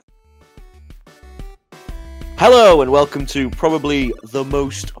Hello and welcome to probably the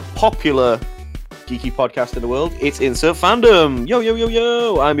most popular geeky podcast in the world. It's Insert Fandom. Yo, yo, yo,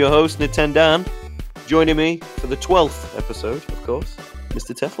 yo. I'm your host, Nintendan. Joining me for the 12th episode, of course,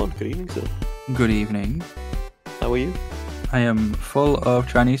 Mr. Teflon. Good evening, sir. Good evening. How are you? I am full of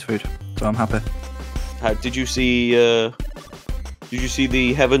Chinese food, so I'm happy. Did you see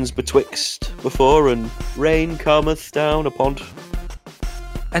the heavens betwixt before and rain cometh down upon?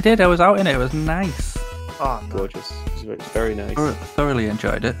 I did. I was out in it. It was nice. Oh, gorgeous. It's very nice. Thoroughly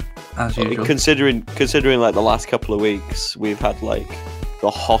enjoyed it, as usual. Considering like the last couple of weeks, we've had like the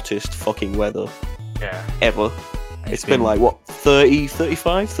hottest fucking weather ever. It's been like, what, 30,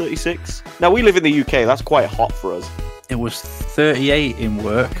 35, 36? Now, we live in the UK. That's quite hot for us. It was 38 in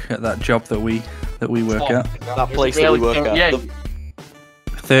work at that job that we work at. That place that we work at. Yeah.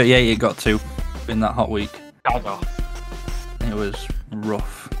 38 it got to in that hot week. Oh, It was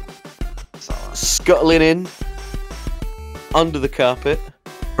rough. Scuttling in under the carpet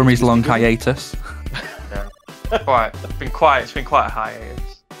From his long hiatus. It's been quite a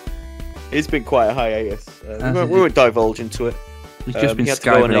hiatus. It's been quite a hiatus. We won't divulge into it. He's just been he had to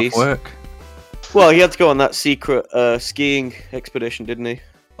go on skiving off work. Well, he had to go on that secret skiing expedition, didn't he?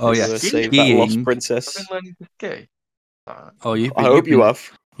 Oh yeah, Save that lost princess. I've been learning to ski. Oh, I hope you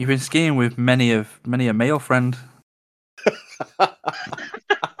have. You've been skiing with many a male friend.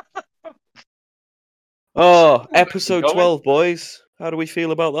 Oh, episode 12, boys. How do we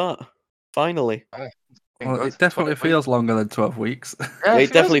feel about that? Finally. Well, it definitely feels longer than 12 weeks. Yeah,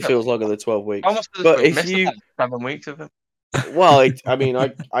 It definitely feels longer than 12 weeks. Almost as But we if missed you... about 7 weeks of it. Well, I mean,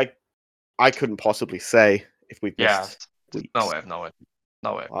 I couldn't possibly say if we've Yeah. missed weeks.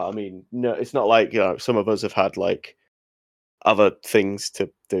 No way. I mean, no, it's not like, some of us have had, like, other things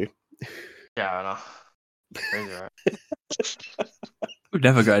to do. Yeah, I know. Crazy, right? We've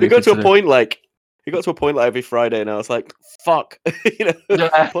never got It got to anything a point like every Friday, and I was like, "Fuck," Yeah.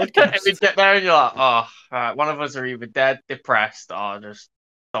 podcast. If you get there and you're like, oh, right, one of us are either dead, depressed, or just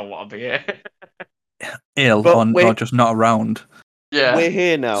don't want to be here. ill But or just not around. Yeah. We're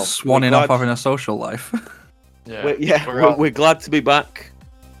here now. Swanning We're off glad- having a social life. We're glad to be back.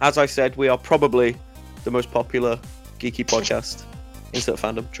 As I said, we are probably the most popular geeky podcast. Insert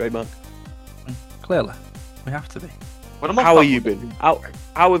Fandom trademark. Clearly. We have to be. How have you been? How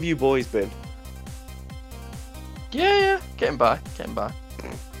have you boys been? Yeah. Getting by.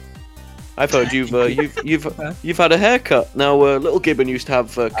 I've heard you've had a haircut. Now, Little Gibbon used to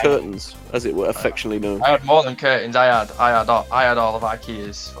have curtains, as it were affectionately known. I had more than curtains. I had all of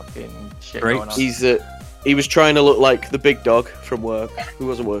IKEA's fucking shit going on. He was trying to look like the big dog from work, who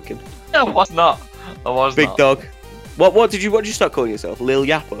wasn't working. I was not. Big dog. What did you start calling yourself? Lil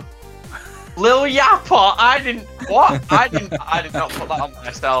Yapper? Lil Yapper? I did not put that on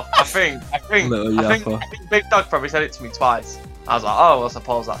myself. I think Big Dog probably said it to me twice. I was like, oh, well, I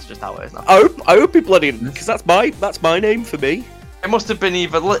suppose that's just how it is now. I hope he bloody, because that's my name for me. It must have been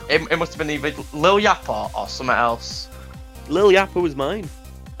either Lil Yapper or something else. Lil Yapper was mine.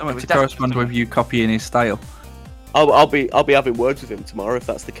 I to correspond with you copying his style. I'll be having words with him tomorrow if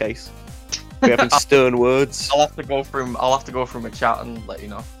that's the case. Be having stern words. I'll have to go through my chat and let you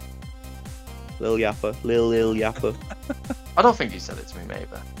know. Lil Yapper, Lil Yapper. I don't think he said it to me, maybe.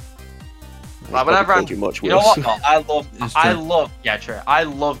 Like, whenever you much worse. You know what? No, I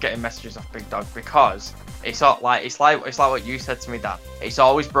love getting messages off Big Dog because it's like what you said to me, Dan. It's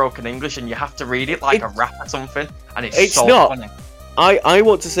always broken English and you have to read it like a rap or something, and it's so not funny. I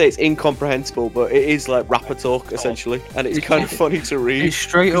want to say it's incomprehensible, but it is like rapper talk essentially, and it's kind of funny to read. It's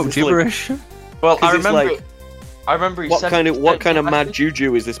straight up gibberish. Well, I remember he what said, kind of mad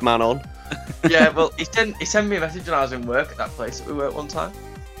juju is this man on? Yeah, well, he sent me a message when I was in work at that place that we worked one time,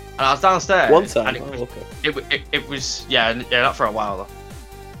 and I was downstairs. One time, and okay. It was not for a while though.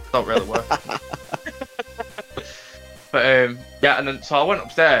 Don't really work. But and then so I went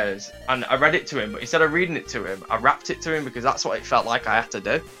upstairs and I read it to him, but instead of reading it to him, I rapped it to him because that's what it felt like I had to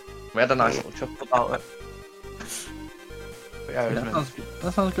do. We had a nice little chuckle about it. But yeah,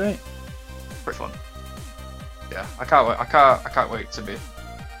 That sounds great. pretty fun. Yeah, I can't wait to be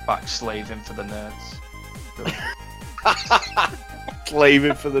back slaving for the nerds.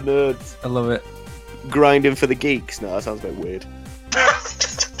 Slaving for the nerds, I love it. grinding for the geeks. No, that sounds a bit weird.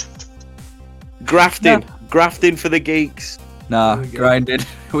 Grafting for the geeks. Nah, grinded.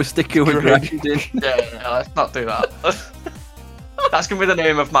 We're sticking with grinded. Yeah, let's not do that. That's gonna be the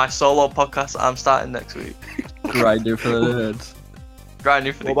name of my solo podcast I'm starting next week. Grinding for the nerds.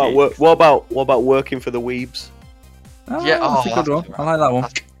 Grinding for the What geeks. about working for the weebs? Yeah, that's a good one. I like that one.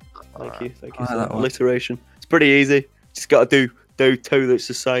 Thank you. I like sir. that one. Alliteration. It's pretty easy. Just got to do two that's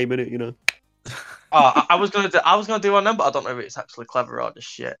the same in it, you know. Oh, I was gonna do one then, but I don't know if it's actually clever or just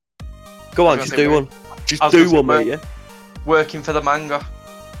shit. Go on, just do one. Just do one, mate. Yeah. Working for the manga.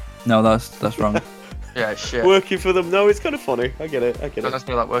 No, that's wrong. Yeah, shit. Working for them. No, it's kind of funny. I get it. Don't ask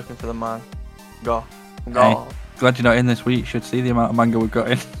me like working for the man. Go. Hey, glad you're not in this week. You should see the amount of manga we've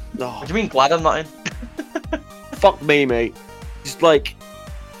got in. Oh, What do you mean glad I'm not in? fuck me, mate. Just like,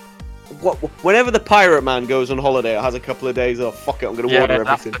 whenever the pirate man goes on holiday or has a couple of days off, fuck it, I'm gonna order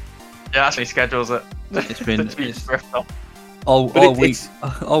everything. Yeah, actually schedules it. It's been It's all But week.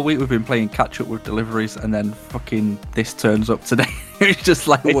 All week we've been playing catch up with deliveries, and then fucking this turns up today. It's just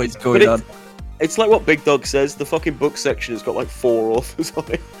like what is going on. It's like what Big Dog says. The fucking book section has got like 4 authors on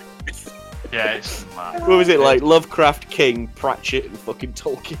it. Yeah, it's mad. What was it like? Lovecraft, King, Pratchett, and fucking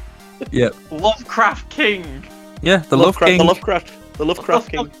Tolkien. Yeah, Lovecraft King. yeah. The Love King. The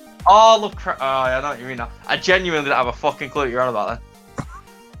Lovecraft King. Oh, Lovecraft. Oh, yeah, I know what you mean now. I genuinely didn't have a fucking clue what you're on about then.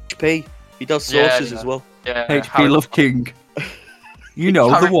 HP. He does Yeah, sources yeah. as well. Yeah. HP Love King. You know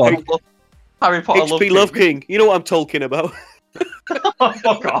Harry the one. Potter- Harry Potter HP Love King. You know what I'm talking about.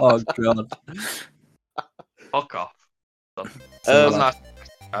 Fuck off. Oh god. Fuck off. Um,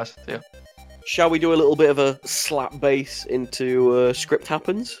 Nice. Yeah. Shall we do a little bit of a slap bass into Script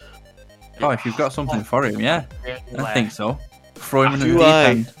Happens? Oh, if you've got something for him, yeah, I think so. Throw him in the Do deep I?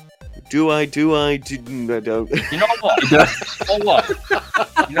 end. Do I? I don't. You know what? You know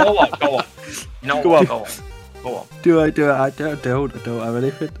what? You know what? Go on. You know Go what? on. Go on. Go on. Do I do it? I don't have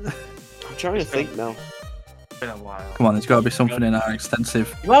anything. I'm trying to think now. It's been a while. Come on, there's got to be something in our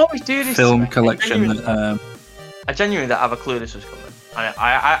extensive You always do this. film to me. collection that. I genuinely don't have a clue this was coming. And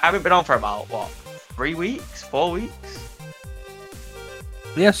I haven't been on for about, what, 3 weeks? 4 weeks?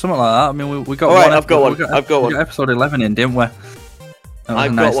 Yeah, something like that. I mean, we got All right, one. I've got one. We got episode 11 in, didn't we? That was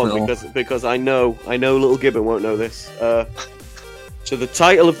I've a got nice one little- because I know little Gibbon won't know this. So the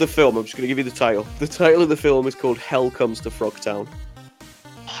title of the film, I'm just going to give you the title. The title of the film is called Hell Comes to Frogtown.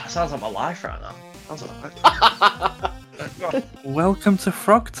 Oh, that sounds like my life right now. Sounds like that. Welcome to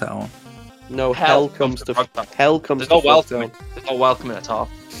Frogtown. No, Hell Comes to Frogtown. Hell Comes There's to no Frogtown. welcoming. There's no welcoming at all.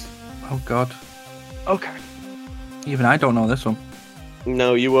 Oh god, Okay. even I don't know this one.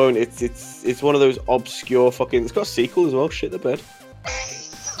 No, you won't. It's one of those obscure fucking. It's got a sequel as well. Shit the bed.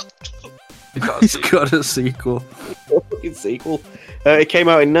 It's got a sequel. Fucking sequel. It came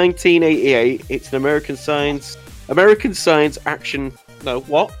out in 1988. It's an American science action. No,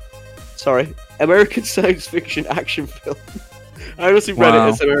 what? Sorry, American science fiction action film. I honestly read Wow.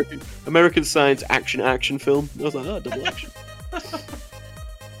 it as American science action film. I was like, oh, double action.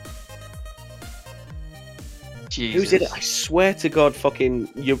 Jesus. Who's in it? I swear to God, fucking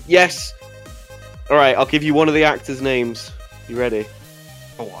you. Yes. All right, I'll give you one of the actors' names. You ready?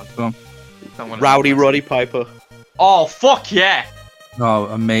 Go on. Go on. Don't wanna- Rowdy Roddy Piper. Oh, fuck yeah! Oh,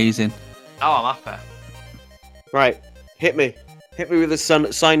 amazing. Oh, I'm happy. Right, hit me with the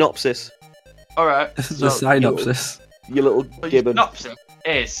synopsis. Alright. The synopsis. You little The gibbon. synopsis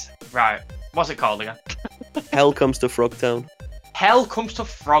is, right, what's it called again? Hell Comes to Frogtown. Hell Comes to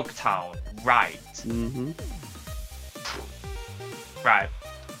Frogtown. Right. Mm-hmm. Right.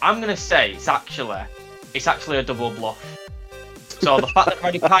 I'm gonna say it's actually a double bluff. So the fact that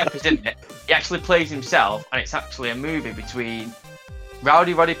Roddy Piper's in it, he actually plays himself, and it's actually a movie between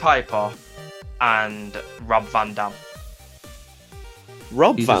Roddy Piper and Rob Van Dam.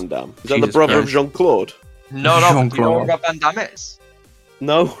 Rob Jesus- Van Dam. Is that the Jesus brother of Christ. Jean-Claude? No, do you know Jean-Claude. what Rob Van Dam is?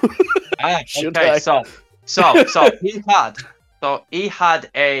 No. Ah, Should okay, I? so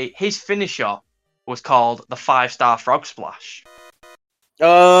his finisher was called the 5-star Frog Splash.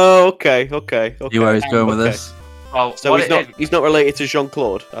 Oh, okay. You where he's going with Okay. this? Well, So what he's not related to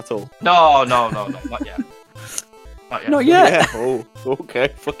Jean-Claude at all. No, not yet. Not yet. Not yet. Yeah. Oh, okay.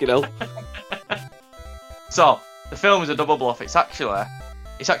 Fucking hell. So the film is a double bluff. It's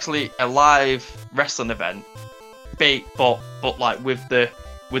actually a live wrestling event, but like with the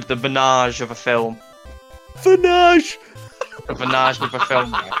menage of a film. Finage. The menage of a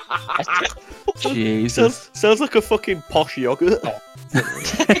film. Jesus. Sounds like a fucking posh yogurt.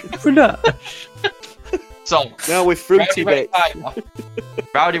 So Now with fruity bits.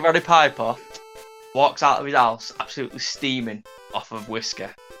 Roddy Piper walks out of his house absolutely steaming off of whiskey.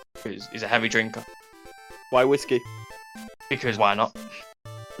 He's a heavy drinker. Why whiskey? Because why not?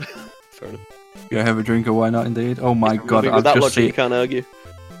 Fair enough. You have a drinker, why not? Indeed. Oh my god, With I've that just logic, you seen. can't argue.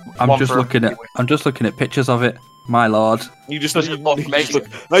 I'm One just for looking at. every- I'm just looking at pictures of it. My lord. You just, Does you, it look you just amazing?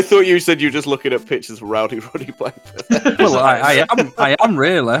 look. I thought you said you were just looking at pictures of Rowdy Roddy Piper. Well, I am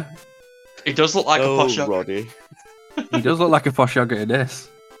really. He does look like a posh Oh, young- Roddy. He does look like a posh yogurt in this.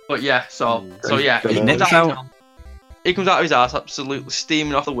 But yeah, so yeah, He he nips comes out of his house absolutely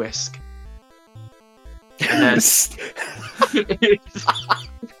steaming off the whisk.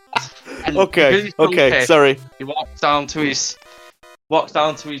 And Okay, pissed, sorry. He walks down to his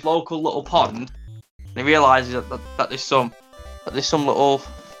local little pond, and he realizes that there's some little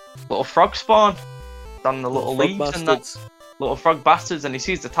frog spawn down the little Frog leaves and bastards. that little frog bastards, and he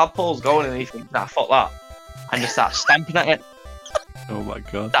sees the tadpoles going, and he thinks, "Nah, fuck that," and just starts stamping at it. Oh my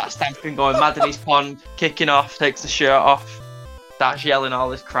god. Starts stamping, going mad in his pond, kicking off, takes the shirt off, starts yelling all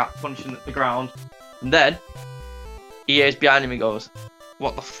this crap, punching at the ground, and then he hears behind him. He goes,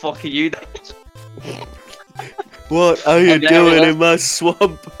 "What the fuck are you doing?" What are you doing in my swamp?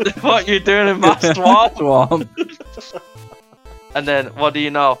 What are you doing in my swamp? Swamp. And then, what do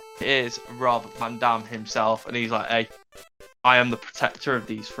you know? It is Rob Van Dam himself, and he's like, "Hey, I am the protector of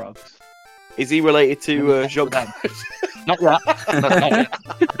these frogs." Is he related to Jean? Not yet. Not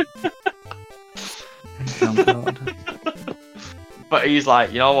yet. Oh god. But he's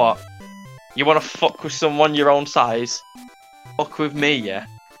like, "You know what? You want to fuck with someone your own size? Fuck with me, yeah?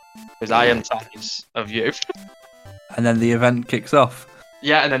 Because I am the size of you." And then the event kicks off.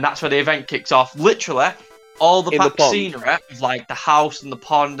 Yeah, and then that's where the event kicks off. Literally, all the In the back pond. scenery of like the house and the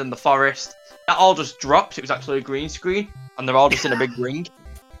pond and the forest, that all just drops. It was actually a green screen, and they're all just in a big ring.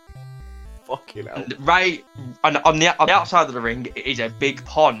 Fucking hell. Right, and on the outside of the ring is a big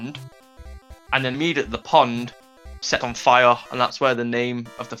pond, and then immediately the pond set on fire, and that's where the name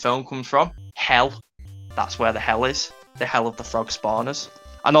of the film comes from. Hell. That's where the hell is. The hell of the frog spawners.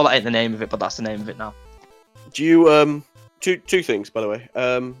 I know that ain't the name of it, but that's the name of it now. Do you two things by the way.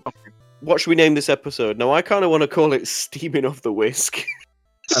 What should we name this episode? Now I kind of want to call it "Steaming Off the Whisk"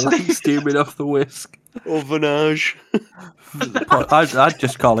 I like steaming off the whisk. or "Vanage." I'd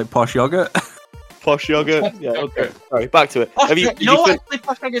just call it posh yogurt. Posh yogurt. Yeah. Okay. Sorry. Back to it. Have you? You know what actually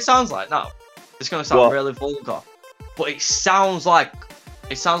posh yogurt sounds like now? It's gonna sound What? really vulgar, but it sounds like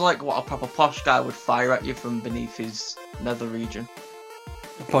what a proper posh guy would fire at you from beneath his nether region.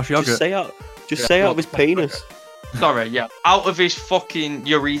 Posh yogurt. Just say out. Just say out of his penis. Sorry, yeah, out of his fucking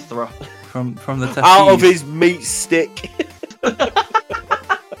urethra. From the testes. Out of his meat stick.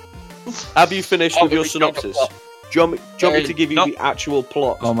 Have you finished with your synopsis? Do you want me to give you no. the actual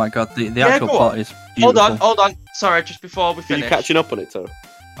plot? Oh my god, the Yeah, actual go plot on. is beautiful. Hold on. Sorry, just before we Are you finish, catching up on it, though?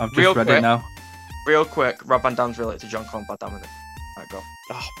 I've just real read quick. it now. real quick, Rob Van Dam's related to John Claude Van Damme. Right, go.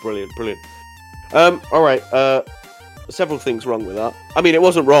 Oh, brilliant. All right. Several things wrong with that. I mean, it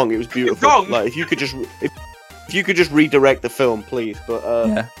wasn't wrong. It was beautiful. Wrong? Like, if you could just redirect the film, please. But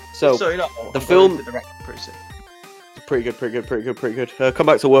Yeah. so you know, the I'm film- going to direct it pretty soon. pretty good. Come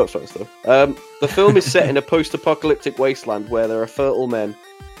back to work first, though. The film is set in a post-apocalyptic wasteland where there are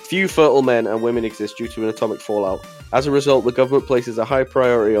few fertile men and women exist due to an atomic fallout. As a result, the government places a high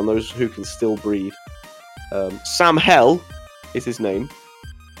priority on those who can still breathe. Sam Hell is his name.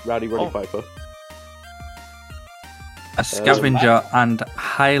 Roddy Piper. A scavenger and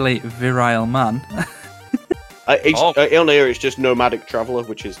highly virile man. On here, it's just nomadic traveler,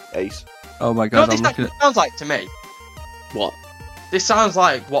 which is Ace. Oh my You know god, what I'm this looking actually sounds like to me? What? This sounds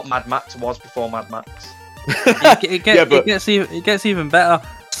like what Mad Max was before Mad Max. at Yeah, but- it gets even better.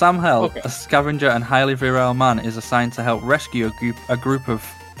 Sam Hell, Okay. a scavenger and highly virile man, is assigned to help rescue a group of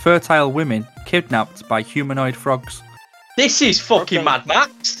fertile women kidnapped by humanoid frogs. This is fucking Okay. Mad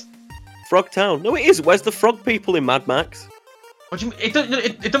Max. Frogtown. No, it is. Where's the frog people in Mad Max? What do you mean? It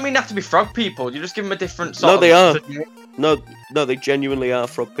don't mean they have to be frog people. You just give them a different No, sort they are. of... No, they genuinely are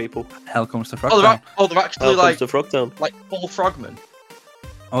frog people. Hell comes to Oh, Frogtown. they're actually Welcome to Frogtown. like full frogmen.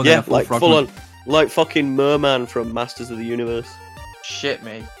 Oh, they Yeah, are full like frogmen. full on, like fucking Merman from Masters of the Universe. Shit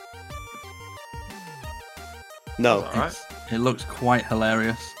me. No, Alright. It looks quite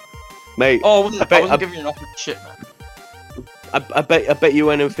hilarious. mate. Oh, I I wasn't giving you enough shit, man. I bet you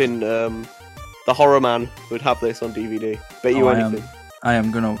anything. The Horror Man would have this on DVD. Bet you Oh, anything.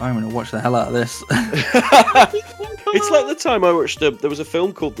 I'm gonna watch the hell out of this. It's like the time I watched. There was a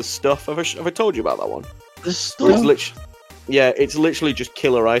film called The Stuff. Have I told you about that one? The It's stuff. it's literally just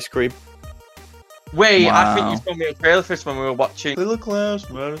killer ice cream. Wait, I Wow. think you told me a trailer for this when we were watching. Killer clowns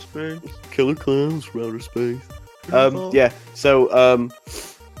from outer space. Killer clowns from outer space. Yeah. So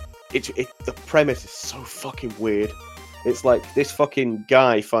the premise is so fucking weird. It's like this fucking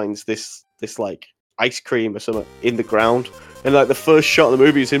guy finds this like ice cream or something in the ground, and like the first shot of the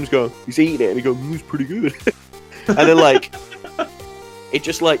movie is him going, he's eating it, and he goes, it's pretty good. And then like, it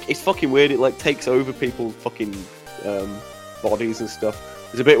just like it's fucking weird. It like takes over people's fucking bodies and stuff.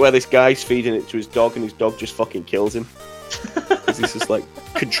 There's a bit where this guy's feeding it to his dog, and his dog just fucking kills him. Because he's just like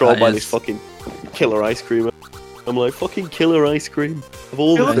controlled That by is- this fucking killer ice cream. I'm like, fucking killer ice cream of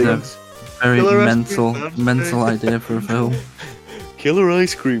all the That is a things. very Killer ice mental cream, mental idea for a film. Killer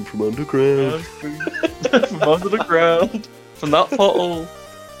ice cream from underground. From under the ground. From that bottle.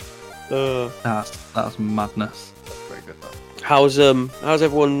 That's madness. Very good though. How's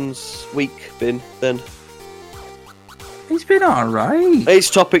everyone's week been then? He's been alright.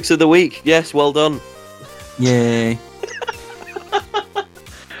 It's topics of the week. Yes, well done. Yay.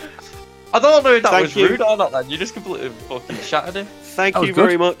 I don't know if that Thank was you. rude or not, then. You just completely fucking shattered him. Thank That you was good.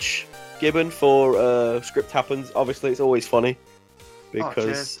 very much, Gibbon, for Script Happens. Obviously, it's always funny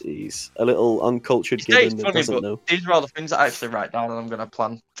because he's a little uncultured Gibbon It's that funny, doesn't but know. these are all the things I actually write down and I'm going to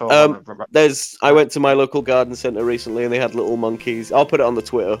plan for. I went to my local garden centre recently and they had little monkeys. I'll put it on the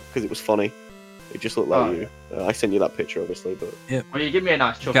Twitter because it was funny. It just looked like you. I sent you that picture, obviously, but Well, you give me a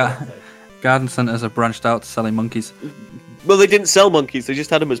nice chuckle. Garden centres have branched out to selling monkeys. well, they didn't sell monkeys. They just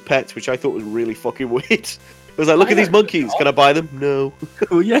had them as pets, which I thought was really fucking weird. I was like, look at these monkeys. Can I buy them? No.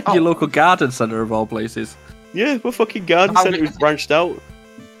 Oh yeah, your local garden centre of all places. Yeah, my fucking garden centre is branched out.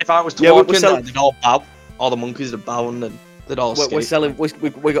 If I was to Yeah, walk we're in selling- there, they'd all bow. All the monkeys would bow and then they'd all We're escape. selling.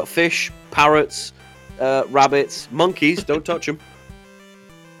 We got fish, parrots, rabbits, monkeys. Don't touch them.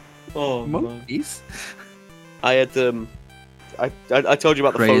 Oh, man. Monkeys? I had I told you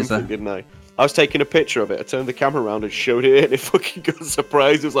about the Crazy. phone thing, didn't I? I was taking a picture of it. I turned the camera around and showed it, and it fucking got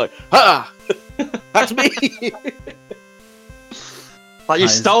surprised. It was like, "Ha! That's me!" Like you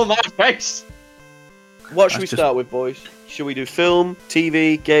That is- stole my face. What should we That's just- start with, boys? Should we do film,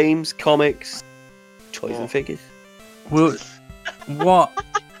 TV, games, comics, toys and figures? Well, what?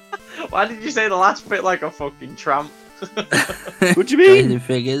 Why did you say the last bit like a fucking tramp? What do you mean? Toys and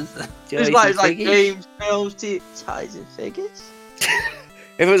figures. It's like games, films, ties and figures.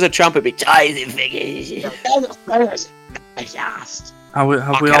 If it was a tramp, it'd be toys and figures. Have we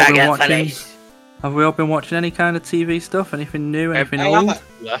all been watching? Have we all been watching any kind of TV stuff? Anything new? Anything old?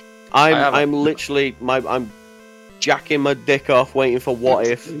 I'm literally I'm jacking my dick off, waiting for what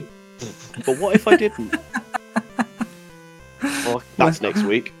if. But what if I didn't? Oh, that's next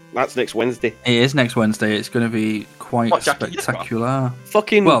week. That's next Wednesday. It is next Wednesday. It's going to be quite What, Jackie, you spectacular.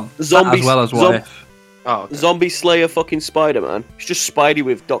 Fucking Well, zombie, as well as what if. Oh, okay. Zombie Slayer fucking Spider-Man. It's just Spidey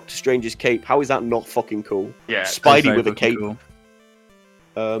with Doctor Strange's cape. How is that not fucking cool? Yeah. Spidey Very with a fucking cape.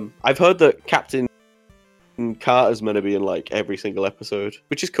 cool. I've heard that Captain Carter's meant to be in like every single episode,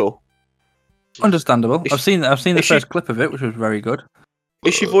 which is cool. Understandable. Is I've seen the is she- first clip of it, which was very good.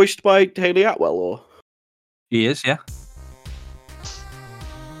 Is she voiced by Hayley Atwell or? He is, yeah.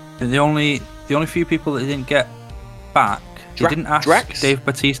 The only few people that didn't get back, they didn't ask Drax? Dave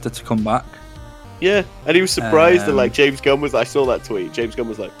Bautista to come back. Yeah, and he was surprised that Um, like James Gunn was. I saw that tweet. James Gunn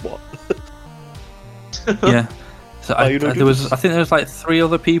was like, "What?" Yeah. So Oh, you don't do there was, this? I think there was like 3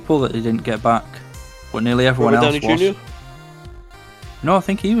 other people that they didn't get back, but nearly everyone Robert else Downey was. Jr. No, I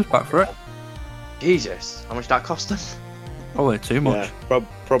think he was back for it. Jesus, how much that cost him? Probably too much. Yeah,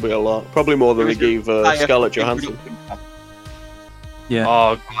 probably a lot. Probably more than they gave Scarlett Johansson. Yeah.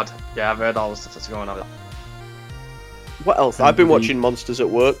 Oh god, yeah, I've heard all the stuff that's going on. What else? And I've been the- watching Monsters at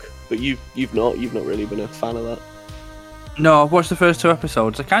Work, but you've not really been a fan of that. No, I've watched the first 2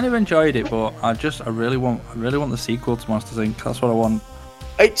 episodes. I kind of enjoyed it, but I really want the sequel to Monsters Inc. That's what I want.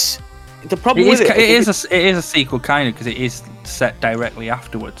 It's the problem It with is a sequel kind of because it is set directly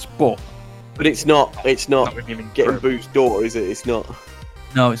afterwards, but but it's not Not with him in getting group. Boo's door, is it? It's not.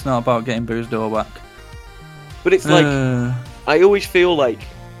 no, it's not about getting Boo's door back. But it's like Uh, I always feel like,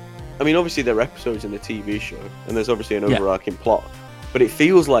 I mean, obviously there are episodes in the TV show, and there's obviously an Yeah. overarching plot, but it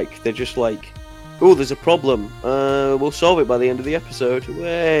feels like they're just like, oh, there's a problem. We'll solve it by the end of the episode.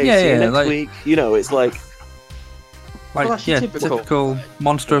 Way, Yeah, see you yeah, next like- week. You know, it's like, like that's yeah, typical. typical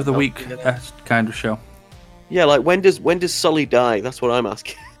Monster of the Week kind of show. yeah, like when does Sully die? That's what I'm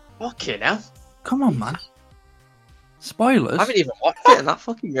asking. Fucking hell. Come on, man. Spoilers. I haven't even watched it and that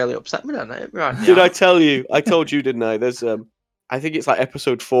fucking really upset me then. Right, Did I tell you? I told you, didn't I? There's I think it's like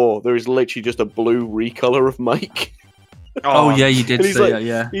episode 4. There is literally just a blue recolor of Mike. Oh yeah, you did And he's say like- that.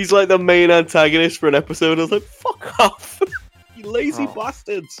 Yeah. He's like the main antagonist for an episode. I was like, fuck off, you lazy Oh.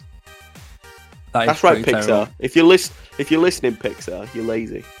 bastards. That is That's right, pretty Pixar. terrible. If you're listening, Pixar, you're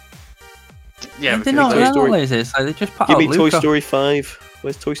lazy. Yeah, They're not, Toy they're not Story- lazy. It's like they just put Give out me Toy Luca. Story 5.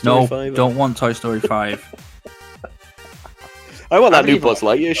 Where's Toy Story No, 5? don't want Toy Story 5. I want that haven't new even Buzz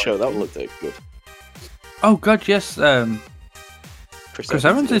watched Lightyear it. show. That would look good. Oh god, yes. Chris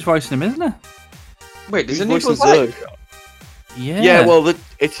Evans is voicing him, isn't it? Wait, there's He's a new voicing Buzz Lightyear? Zurg. Yeah. Yeah, well,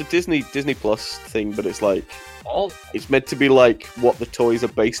 it's a Disney Plus thing, but it's like Oh, it's meant to be like what the toys are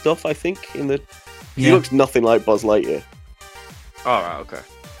based off. I think he Yeah. looks nothing like Buzz Lightyear. alright, okay.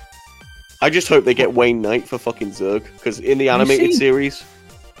 I just hope they get Wayne Knight for fucking Zurg, because in the Have you animated seen- series,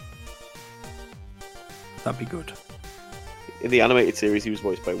 That'd be good. in the animated series, he was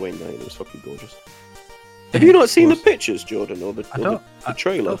voiced by Wayne Knight. It was fucking gorgeous. Have you not seen the pictures, Jordan, or the trailer? I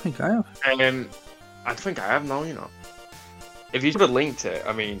don't think I have. I think I have now. You know, if you would have linked it,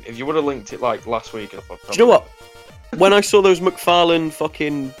 I mean, if you would have linked it like last week, I thought. Do you know what? When I saw those McFarlane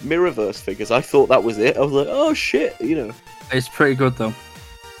fucking Mirrorverse figures, I thought that was it. I was like, oh shit, you know. It's pretty good though.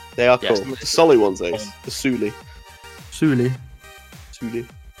 They are cool. The Solly ones, Ace. The Sully. Sully.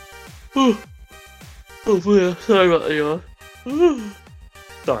 Oh, yeah. Sorry about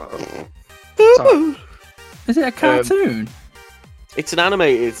that, Sorry. Is it a cartoon? It's an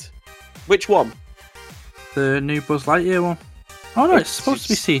animated. Which one? The new Buzz Lightyear one. Oh no, it's supposed to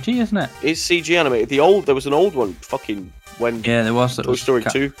be CG, isn't it? It's CG animated. There was an old one. Fucking when. Yeah, there was. Toy Story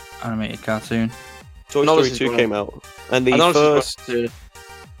 2 animated cartoon. Toy Story 2 came out, and the first.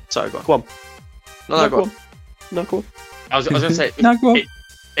 Sorry, go on. Go on. No, go on. No, go on. I was gonna say. No, go on.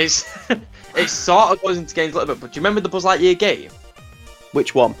 It's it sort of goes into games a little bit, but do you remember the Buzz Lightyear game?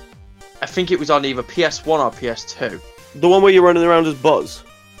 Which one? I think it was on either PS1 or PS2. The one where you're running around as Buzz.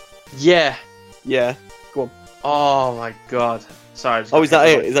 Yeah. Yeah. Go on. Oh my god. Sorry. Oh, is that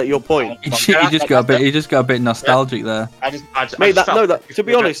it? Is that your point? He just got a bit nostalgic there. Mate, to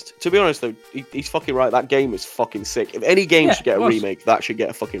be honest though, he's fucking right. That game is fucking sick. If any game should get a remake, that should get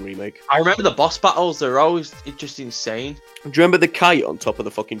a fucking remake. I remember the boss battles. They're always just insane. Do you remember the kite on top of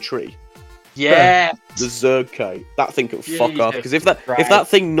the fucking tree? Yeah. The Zerg kite. That thing can fuck off. Because if that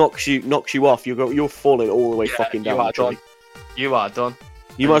thing knocks you off, you're falling all the way fucking down the tree. You are done.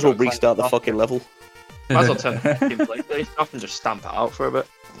 You might as well restart the fucking level. Might as well turn the fucking play off and just stamp it out for a bit.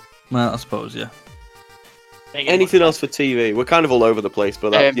 Well, I suppose, yeah. Anything else for TV? We're kind of all over the place,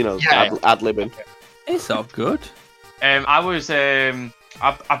 but that, ad-libbing. It's all good. I've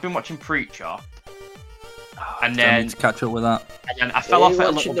been watching Preacher. And then I need to catch up with that. And then I fell off it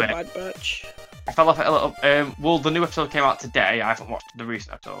a little bit. I fell off it a little. Well, the new episode came out today. I haven't watched the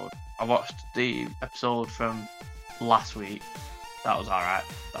recent episode. I watched the episode from last week. That was alright.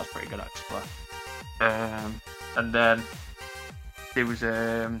 That was pretty good actually. And then there was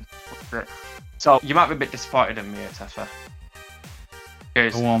what's it? So you might be a bit disappointed in me, Tessa.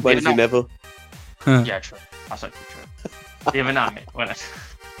 When you never? Yeah, true. That's actually true. The other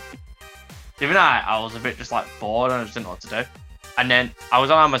night I was a bit just like bored and I just didn't know what to do. And then I was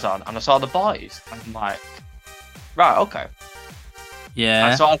on Amazon and I saw The Boys and I'm like, right, okay. Yeah.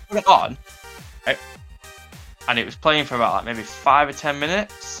 And so I put it on, right? And it was playing for about like maybe 5 or 10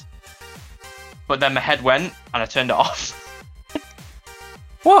 minutes. But then my head went and I turned it off.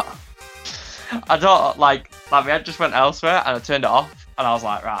 What? I don't like my head just went elsewhere and I turned it off and I was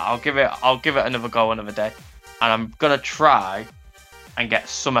like, right, I'll give it another go another day. And I'm gonna try and get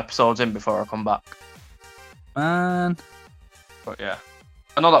some episodes in before I come back. Man. But yeah.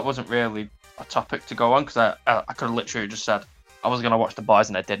 I know that wasn't really a topic to go on because I could have literally just said I was gonna watch The Boys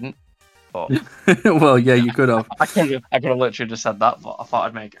and I didn't. But well, yeah, you could have. I could have literally just said that, but I thought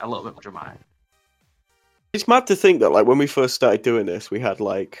I'd make it a little bit more dramatic. It's mad to think that, like, when we first started doing this, we had,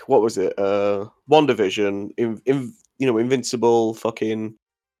 like, what was it? WandaVision, Invincible, fucking...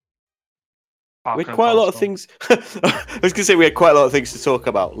 We had quite a lot of things... I was going to say we had quite a lot of things to talk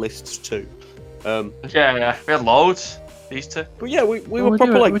about, lists too. Yeah, we had loads, these two. But yeah, we were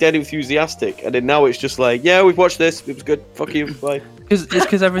proper, dead enthusiastic, and then now it's just like, yeah, we've watched this, it was good, fuck you, bye. It's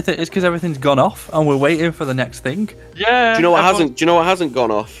because everything's gone off, and we're waiting for the next thing. Yeah. Do you know what hasn't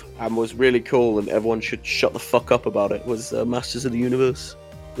gone off and was really cool, and everyone should shut the fuck up about it? Was Masters of the Universe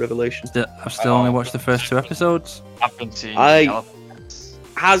Revelation. I've still only watched the first 2 episodes. I've been seeing.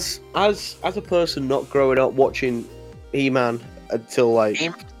 As a person not growing up watching E-Man until like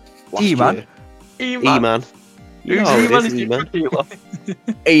E-Man. E-Man.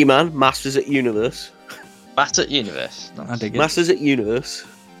 E-Man. Masters at Universe. Masters at Universe. Nice. Masters at Universe.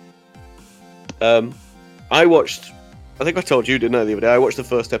 I watched. I think I told you, didn't I, the other day? I watched the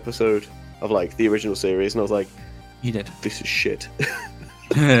first episode of like the original series, and I was like, "You did. This is shit."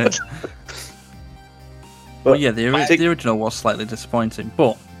 Well, yeah, the original was slightly disappointing,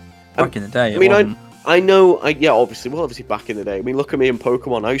 but back in the day, obviously back in the day. I mean, look at me in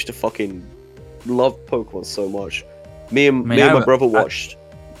Pokemon. I used to fucking love Pokemon so much. Me and my brother watched.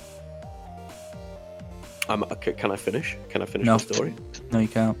 Can I finish? Can I finish the story? No, you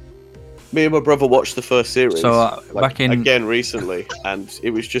can't. Me and my brother watched the first series. So again recently, and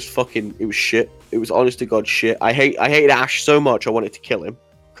it was just fucking. It was shit. It was honest to God shit. I hated Ash so much. I wanted to kill him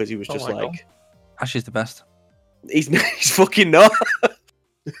because he was just like. God. Ash is the best. He's fucking not.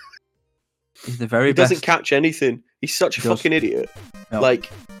 He's the very best. He doesn't catch anything. He's such a fucking idiot. No. Like,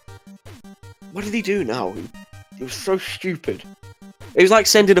 what did he do now? It was so stupid. It was like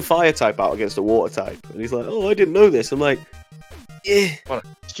sending a fire type out against a water type, and he's like, "Oh, I didn't know this." I'm like, Yeah. What a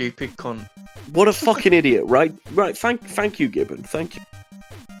stupid cunt. What a fucking idiot, right? Right. Thank you, Gibbon. Thank you.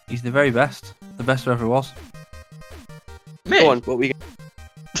 He's the very best. The best there ever was. Me? Go on. What we?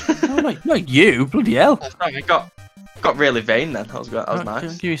 No, not you. Bloody hell. Oh, no, I got really vain then. That was nice.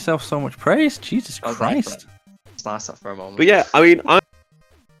 Don't give yourself so much praise. Jesus Christ. It's nice that for a moment. But yeah, I mean,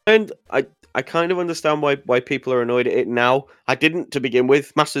 I kind of understand why people are annoyed at it now. I didn't to begin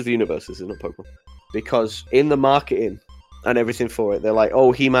with. Masters of the Universe is not Pokemon, because in the marketing and everything for it, they're like,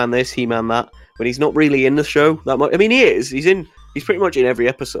 oh, He-Man this, He-Man that, but he's not really in the show that much. I mean, he is. He's pretty much in every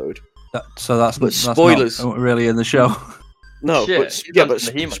episode. That's spoilers. That's not really in the show. No, Shit, but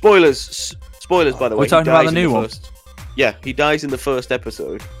spoilers. Spoilers, by the way. We're talking about the new one. Yeah, he dies in the first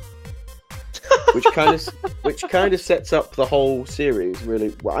episode, which kind of sets up the whole series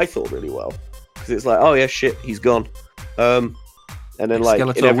really. Well, I thought really well, because it's like, oh yeah, shit, he's gone. And then like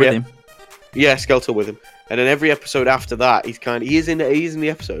Skeletor with him. Yeah, Skeletor with him. And then every episode after that, he is in the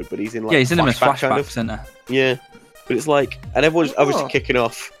episode, but he's in like he's in him as flashbacks, kind of. isn't there? Yeah, but it's like, and everyone's obviously kicking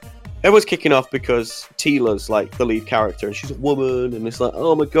off. Everyone's kicking off because Teela's like the lead character, and she's a woman, and it's like,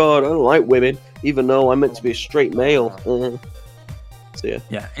 oh my god, I don't like women, even though I'm meant to be a straight male. So yeah.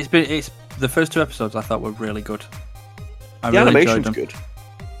 Yeah, it's the first 2 episodes I thought were really good. The animation's good.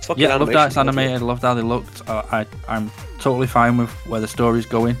 Yeah, I loved how it's animated. I loved how they looked. I'm totally fine with where the story's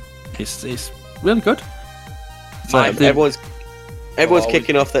going. It's really good. So everyone's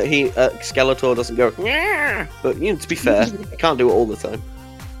kicking off that Skeletor doesn't go, yeah, but to be fair, he can't do it all the time.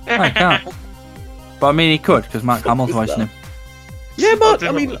 I can't. But I mean, he could, because Mark Hamill's voicing him. Yeah, but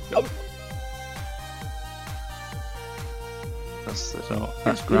I mean, that's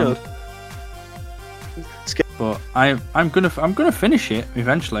grand. But I'm gonna finish it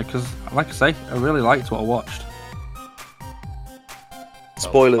eventually, because, like I say, I really liked what I watched.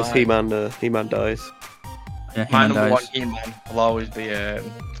 Spoilers: He-Man dies. Yeah, my He-Man number dies. one He-Man will always be I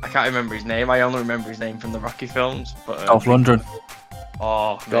can't remember his name. I only remember his name from the Rocky films. But Dolph Lundgren.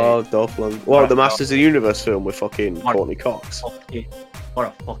 Oh, God, Dolph Lundgren. Well, the Masters of the Universe film with fucking Courtney Cox. What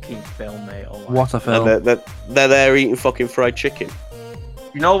a fucking film, mate! Oh, What a film! And they're there eating fucking fried chicken.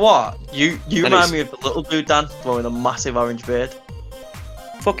 You know what? You remind me of the little dude, Dan, throwing a massive orange beard.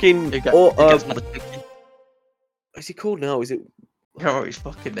 Fucking. Is he called now? Is it? I don't know what his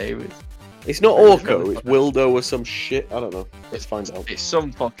fucking name is. It's not Orko. It's Wildo or some shit. I don't know. Let's find out. It's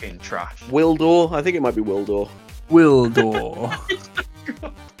some fucking trash. Wildor. I think it might be Wildor. Wildor.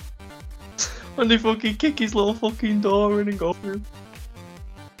 When they fucking kick his little fucking door in and go through.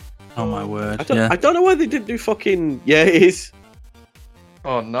 Oh my word! I don't know why they didn't do fucking. Yeah, it is.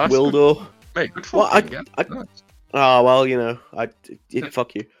 Oh, nice. Wildor. Mate, good fucking nice. Oh, well,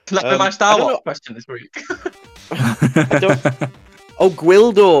 fuck you. Can that be my Star Wars question this week? Oh,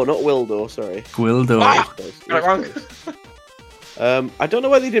 Gwildor, not Wildor, sorry. Gwildor. I don't know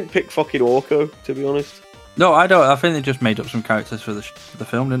why they didn't pick fucking Orko, to be honest. No, I don't. I think they just made up some characters for the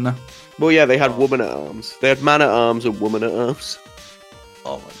film, didn't they? Well, yeah, they had woman at arms. They had man at arms and woman at arms.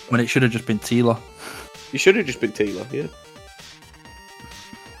 Oh my God. When it should have just been Teela. You should have just been Teela, yeah.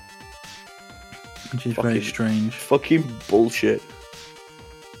 Which is very strange. Fucking bullshit.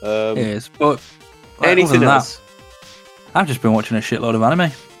 It is, but anything else? I've just been watching a shitload of anime.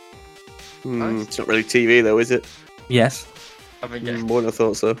 Nice. It's not really TV though, is it? Yes. I've been getting... More than I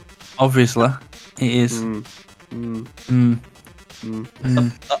thought so. Obviously, it is.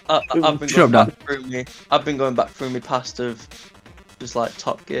 I've been going back through my past of just like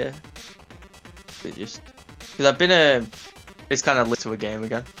Top Gear. Because I've been it's kind of lit to a game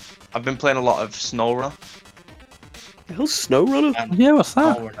again. I've been playing a lot of SnowRunner. The hell's SnowRunner? Yeah, what's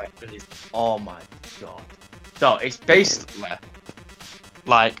that? Oh my god. So it's basically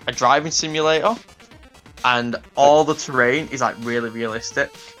like a driving simulator, and all the terrain is like really realistic.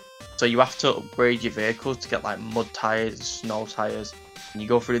 So you have to upgrade your vehicles to get like mud tires, snow tires, and you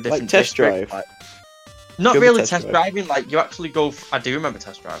go through the different test districts, drive. Not really test driving. Like you actually go. I do remember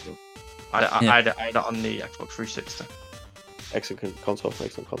test driving. I had it on the Xbox 360. Excellent console.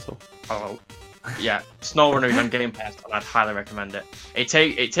 Oh, yeah, SnowRunner is on Game Pass, and I'd highly recommend it. It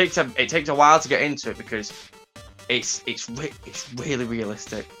takes a while to get into it because it's really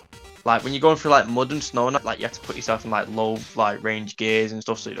realistic. Like when you're going through like mud and snow, like you have to put yourself in like low like range gears and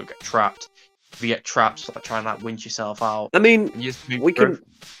stuff so you don't get trapped. If you get trapped, like try and like winch yourself out. I mean, we can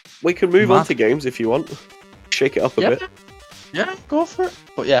move on to games if you want. Shake it up a bit. Yeah, go for it.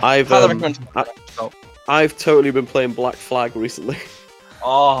 But yeah, I've totally been playing Black Flag recently.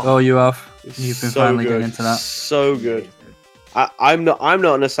 Oh, you have. You've been finally getting into that. So good. I'm not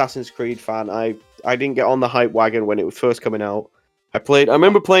an Assassin's Creed fan. I didn't get on the hype wagon when it was first coming out. I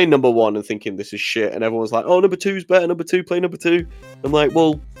remember playing number 1 and thinking this is shit, and everyone was like, "Oh, number 2's better. Number 2, play number 2." I'm like,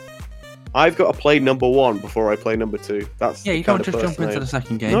 well, I've got to play number 1 before I play number 2. That's Yeah, you can't just jump into the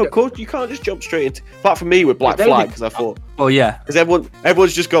second game. No, of course you can't just jump straight into. Apart from me with Black Flag, because I thought. Well, yeah, because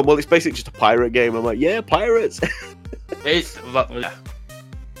everyone's just gone. Well, it's basically just a pirate game. I'm like, yeah, pirates. Yeah.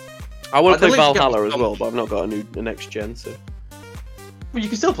 I want to At play least you get Valhalla the as well, but I've not got a next gen. So Well, you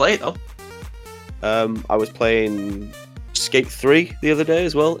can still play it though. I was playing Skate 3 the other day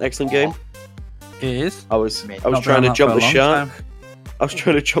as well. Excellent game. it is. I was Not trying been to on jump that the for a long shark. time. I was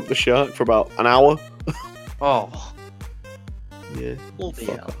trying to jump the shark for about an hour. Oh, Yeah. bloody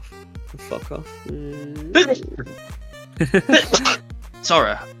Fuck hell. off. Fuck off.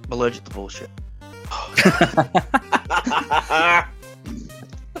 Sorry, I'm allergic to bullshit.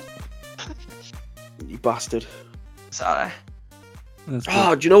 You bastard. Sorry. That's good.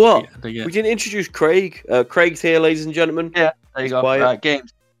 Oh, do you know what? Yeah. We didn't introduce Craig. Craig's here, ladies and gentlemen. Yeah, there you go. Quiet. Right,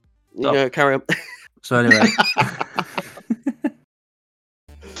 games. You know, carry on. So anyway,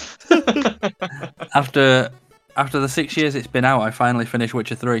 after the 6 years it's been out, I finally finished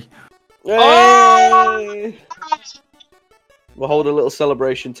Witcher 3. Hey! We'll hold a little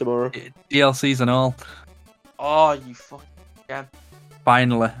celebration tomorrow. DLCs and all. Oh, you fuck.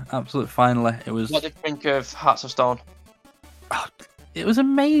 Finally, absolute finally. It was What did you think of Hearts of Stone?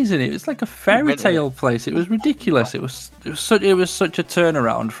 amazing. It was like a fairy tale place. It was ridiculous. It was such a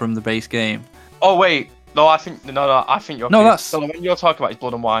turnaround from the base game. Oh wait, I think you're. No, that's- so the one you're talking about is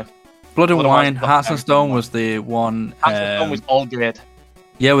Blood and Wine. Blood and Blood and Wine, Wine's Hearts and not Stone very was the one. Hearts of Stone was all good.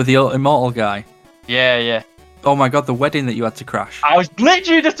 Yeah, with the immortal guy. Yeah. Oh my god, the wedding that you had to crash. I was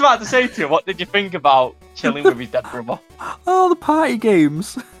literally just about to say to you, what did you think about chilling with his dead brother? Oh, the party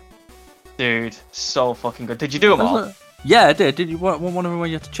games. Dude, so fucking good. Did you do them all? Yeah, I did. Did you want one of them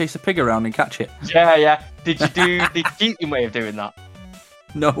when you had to chase a pig around and catch it? Yeah. Did you do the cheating way of doing that?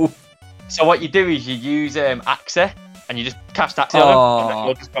 No. So what you do is you use Axie, and you just cast Axie on him, and then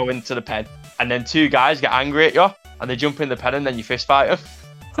you'll just go into the pen. And then 2 guys get angry at you, and they jump in the pen, and then you fist fight them.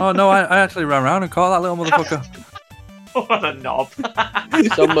 Oh no, I actually ran around and caught that little motherfucker. What a knob.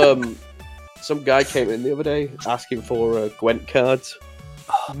 Some guy came in the other day asking for Gwent cards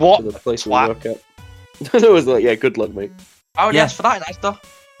What? to the place we twat. work at. I was like, yeah, good luck, mate. I would Yeah. ask for that in Asda.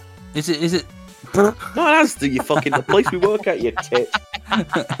 Is it? No, that's the the place we work at, you tit.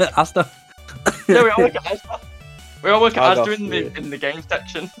 Asta. Yeah, we all work at Asda. We all work at I'd Asda ask for it. in the game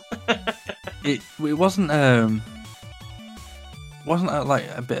section. It wasn't like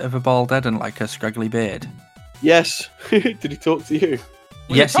a bit of a bald head and like a scraggly beard. Yes. Did he talk to you?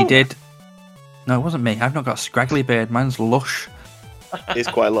 Yes, he told did. No, it wasn't me. I've not got a scraggly beard. Mine's lush. It's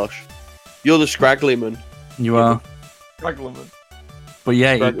quite lush. You're the scraggly man. You are. Raglaman. But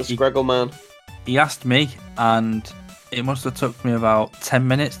yeah, Scraggle man. he asked me, and it must have took me about 10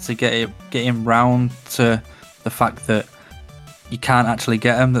 minutes to get him round to the fact that you can't actually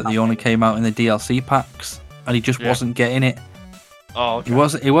get them, that they only came out in the DLC packs, and he just wasn't getting it. Oh, okay.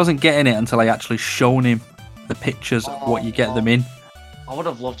 He wasn't getting it until I actually shown him the pictures of what you get them in. I would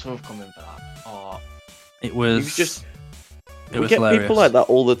have loved to have come in for that. Oh, It was You just- it We was get hilarious. people like that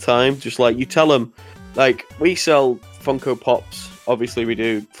all the time. Just like you tell them, like we sell Funko Pops. Obviously, we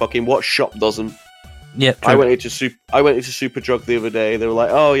do. Fucking what shop doesn't? Yeah, I true. went into Superdrug the other day. They were like,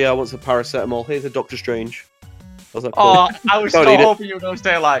 "Oh yeah, I want some paracetamol. Here's a Doctor Strange." I was like, oh, I was Don't so need it. hoping you were going to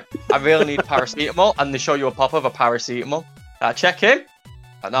say, like, I really need paracetamol, and they show you a pop of a paracetamol. Check in.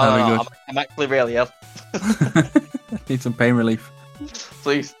 No, Very good. I'm actually really ill. Need some pain relief.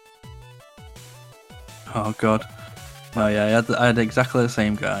 Please. Oh god. Oh yeah, I had exactly the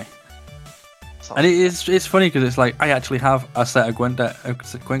same guy. So- And it's funny because it's like I actually have a set of Gwent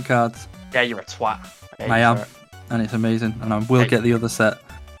cards, Yeah, you're a twat. hate I you am. for it. and it's amazing. And I will Hey. get the other set.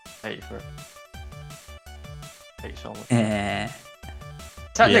 Hate you for it. Hate you so much. Eh.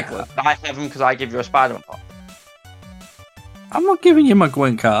 Technically, I have them because I give you a Spider-Man pop. I'm not giving you my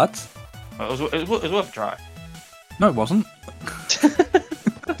Gwent cards. It was worth a try. No, it wasn't.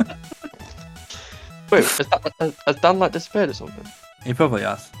 Wait, has Dan like disappeared or something? He probably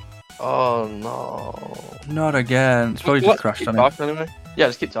has. Oh no. Not again. It's probably just Let's crashed keep on him. talking anyway. Yeah,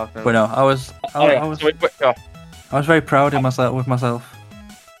 just keep talking. But no, I was very proud of myself.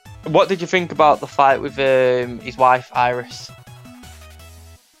 What did you think about the fight with his wife Iris?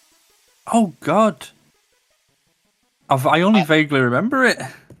 Oh god. I only vaguely remember it.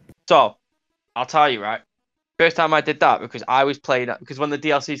 So, I'll tell you right. First time I did that because I was playing it because when the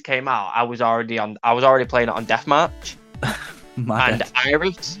DLCs came out, I was already playing it on Deathmatch. My And bad.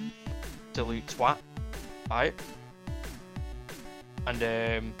 Iris, delete twat, right? And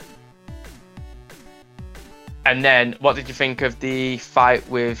And then, what did you think of the fight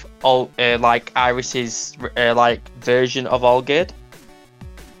with like Iris's like version of Olgerd?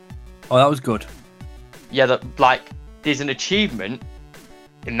 Oh, that was good. Yeah, that like there's an achievement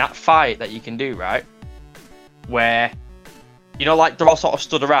in that fight that you can do, right? Where like they're all sort of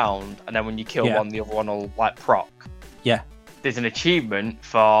stood around, and then when you kill one, the other one will like proc. Yeah. There's an achievement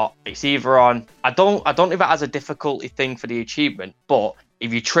for it's either on. I don't know if it has a difficulty thing for the achievement, but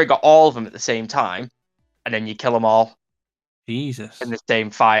if you trigger all of them at the same time, and then you kill them all. Jesus. In the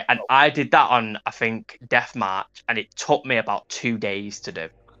same fight, and I did that on I think Deathmatch, and it took me about 2 days to do.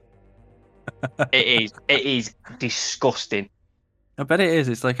 It is disgusting. I bet it is.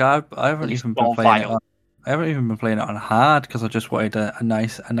 It's like I haven't even been playing it on. I haven't even been playing it on hard because I just wanted a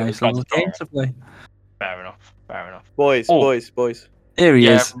nice little game to play. Fair enough. Boys. Here he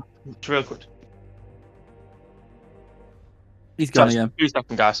is. It's real good. He's gone again. 2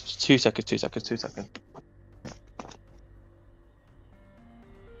 seconds, guys. 2 seconds.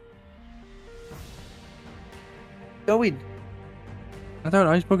 Going. I don't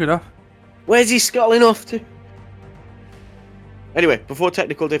know. He's buggered off. Where's he scuttling off to? Anyway, before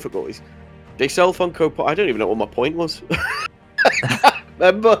technical difficulties, they sell Funko Pop. I don't even know what my point was.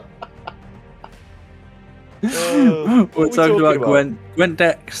 Remember? We're talking about Gwent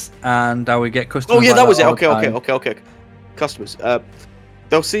decks and how we get customers. Oh yeah, that was it. Okay. Customers.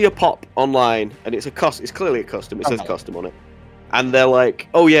 They'll see a pop online, and it's clearly a custom. It says custom on it, and they're like,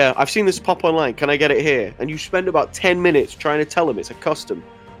 "Oh yeah, I've seen this pop online. Can I get it here?" And you spend about 10 minutes trying to tell them it's a custom.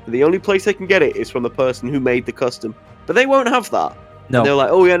 But the only place they can get it is from the person who made the custom. But they won't have that. No. And they're like,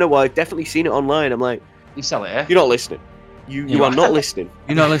 "Oh yeah, no, well, I've definitely seen it online." I'm like, "You sell it here? You're not listening. You are not listening.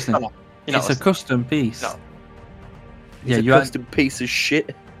 You're not listening. It's a custom piece." No. It's a custom piece of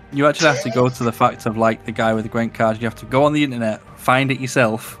shit. You actually have to go to the fact of like the guy with the Gwent card. You have to go on the internet, find it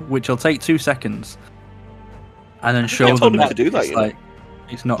yourself, which will take 2 seconds, and then show them to do that. It's like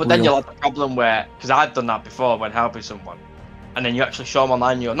it's not. But real. then you'll have the problem where, because I've done that before when helping someone, and then you actually show them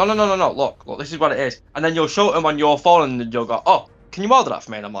online. And you go, no, look, this is what it is, and then you'll show them on your phone, and you'll go, "Oh, can you order that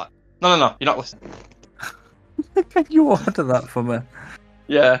for me?" And I'm like, "No, you're not listening." Can you order that for me?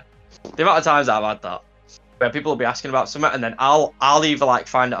 Yeah, the amount of times I've had that. Where people will be asking about something, and then I'll either like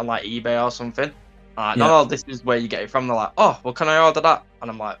find it on like eBay or something. No, this is where you get it from. They're like, "Oh, well, can I order that?"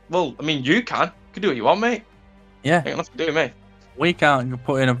 And I'm like, "Well, I mean, you can do what you want, mate. Yeah, ain't nothing to do with me. We can't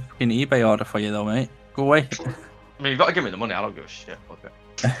put in a fucking eBay order for you though, mate. Go away." I mean, you've got to give me the money. I don't give a shit. Okay.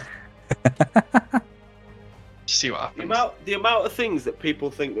 See what happens. The amount of things that people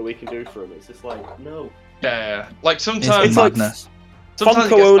think that we can do for them, it's just like, no. Yeah. Like sometimes it's madness.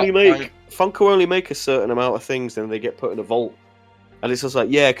 Funko only make a certain amount of things, and they get put in a vault. And it's just like,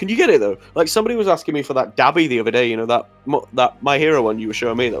 yeah, can you get it though? Like somebody was asking me for that Dabby the other day. That My Hero one you were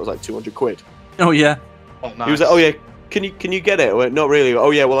showing me that was like 200 quid. Oh yeah. Oh, nice. He was like, oh yeah, can you get it? I went, not really. Oh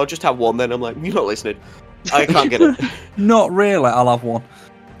yeah, well I'll just have one then. I'm like, you're not listening. I can't get it. Not really. I'll have one.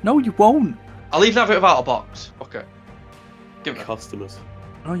 No, you won't. I'll even have it without a box. Okay. Give me customers.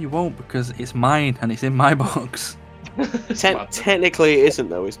 No, you won't because it's mine and it's in my box. Technically, it isn't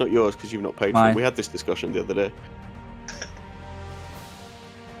though. It's not yours because you've not paid for it. We had this discussion the other day.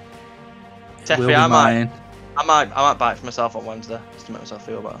 Teffy, I might buy it for myself on Wednesday just to make myself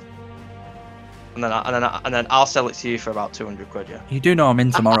feel better. And then I'll sell it to you for about 200 quid. Yeah. You do know I'm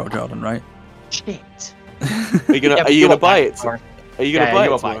in tomorrow, Jordan, right? Shit. Are you gonna buy it? Are you gonna buy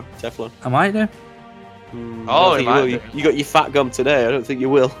it tomorrow, Teflon? I might do. Oh, you got your fat gum today. I don't think you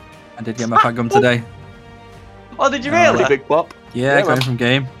will. I did get my fat gum today. Oh, did you really? Big pop. Yeah, got it from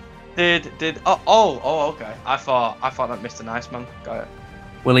game. Oh, okay. I thought that Mr. Nice Man got it.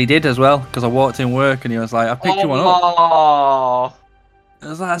 Well, he did as well because I walked in work and he was like, "I picked you one up." Oh. I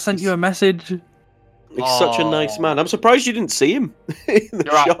was like, "I sent you a message." He's such a nice man. I'm surprised you didn't see him in the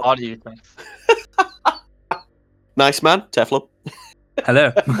You're shop. Right, you think? Nice man, Teflon.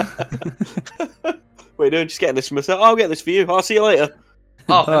 Hello. What are you doing? Just getting this for myself. I'll get this for you. I'll see you later.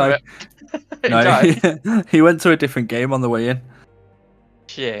 Oh, no, he went to a different game on the way in.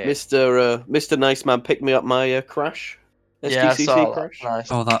 Shit. Mr. Nice Man picked me up my Crash. SDCC Crash. Nice.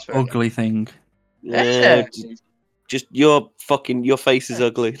 Oh, that ugly thing. Yeah. Just your face is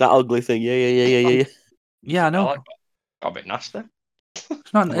ugly. That ugly thing. Yeah. Yeah, I know. Got a bit nasty.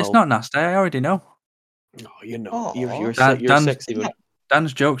 It's not nasty. I already know. No, you're not. You're sexy man.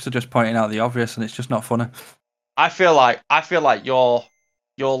 Dan's jokes are just pointing out the obvious, and it's just not funny. I feel like your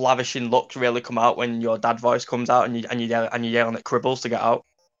lavishing looks really come out when your dad voice comes out and you yelling at Cribbles to get out.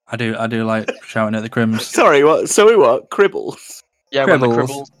 I do like shouting at the Crims. Sorry, what? Cribbles? Yeah, Cribbles. When the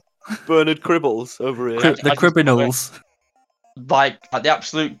Cribbles. Bernard Cribbles over here. The criminals. like the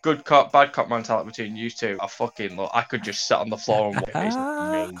absolute good cop, bad cop mentality between you two. I fucking look. I could just sit on the floor and watch it. It's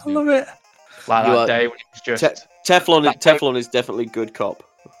amazing. I love it. Like that day when it was just Teflon is definitely good cop.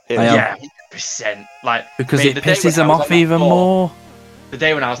 Yeah, 100%. Like because it pisses them off even more. The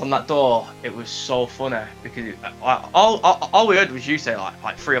day when I was on that door, it was so funny because all we heard was you say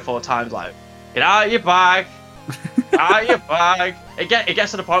like 3 or 4 times like, "Get out of your bag, out of your bag." It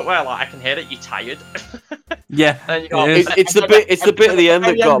gets to the point where like I can hear that you're tired. Yeah, and you go, it's the bit at the end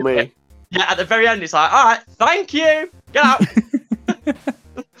that got me. Yeah, at the very end, it's like, "All right, thank you, get out."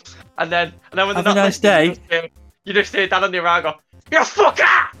 and then when have a nice day. You just hear Dad on the around go, "You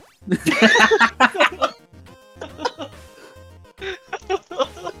fucker!"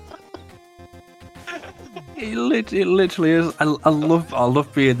 It literally is. I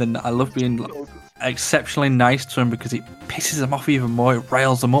love being exceptionally nice to him because it pisses them off even more. It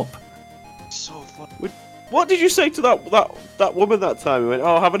riles them up. So fun. What did you say to that woman that time? You went,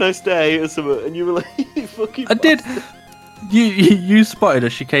 "Oh, have a nice day," or something, and you were like, "You fucking." I did. You spotted her.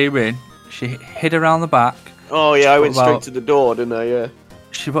 She came in. She hid around the back. Oh yeah, I went straight to the door, didn't I? Yeah.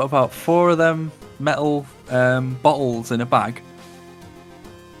 She put about 4 of them metal bottles in a bag.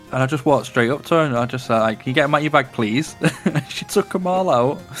 And I just walked straight up to her and I just said, like, "Can you get them out your bag, please?" She took them all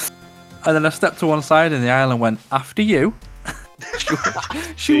out. And then I stepped to one side in the aisle and went, "After you."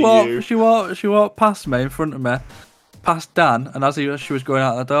 she walked past me, in front of me, past Dan, and as she was going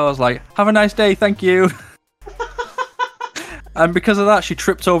out the door, I was like, "Have a nice day, thank you." And because of that, she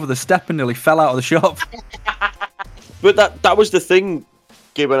tripped over the step and nearly fell out of the shop. But that was the thing,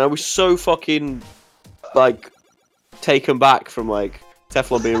 Gibbon. I was so fucking like taken back from like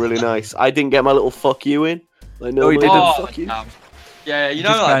Teflon being really nice. I didn't get my little fuck you in. Like, no, he didn't. Fuck you. Yeah, you know,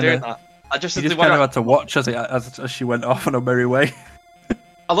 like doing that. I just kind of had to watch as she went off on her merry way.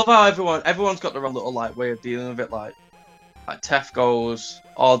 I love how everyone's got their own little like way of dealing with it. Like Tef goes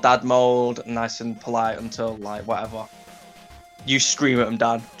all dad mode, nice and polite until like whatever. You scream at him,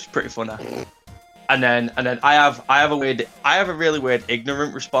 Dan. It's pretty funny. And then I have a really weird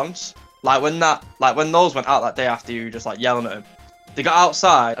ignorant response. Like when those went out that day after you just like yelling at him. They got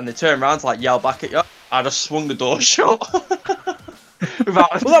outside and they turned around to like yell back at you. I just swung the door shut.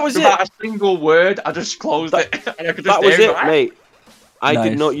 without a single word, I just closed it. And I could just that was it, back. Mate. I Nice.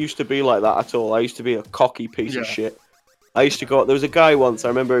 did not used to be like that at all. I used to be a cocky piece of shit. I used to go. There was a guy once. I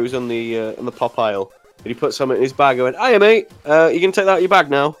remember he was on the pop aisle, and he put something in his bag. I went, "Hiya, mate. You can take that out of your bag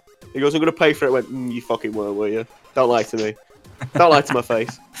now." He goes, "I'm gonna pay for it." I went, "You fucking weren't, were you? Don't lie to me. Don't lie to my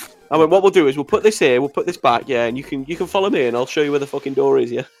face." I went, "What we'll do is we'll put this here, we'll put this back, yeah, and you can follow me, and I'll show you where the fucking door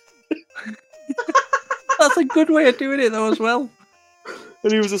is, yeah." That's a good way of doing it though as well.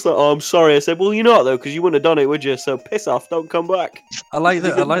 And he was just like, "Oh, I'm sorry." I said, "Well, you're not though, because you wouldn't have done it, would you? So piss off, don't come back." I like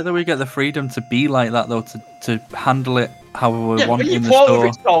that we get the freedom to be like that though, to handle it however we want in the store. store.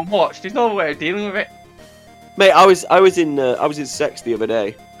 It so much. There's no way of dealing with it. Mate, I was in sex the other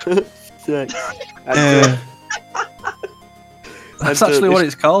day. Sex. That's actually what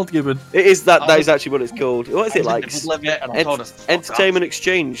it's called, Gibbon. It is that is actually what it's called. What is it like? Entertainment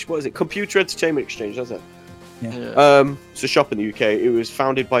Exchange. What is it? Computer Entertainment Exchange. That's it. Yeah. It's a shop in the UK. It was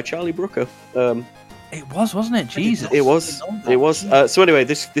founded by Charlie Brooker. It was, wasn't it? Jesus. It was. So anyway,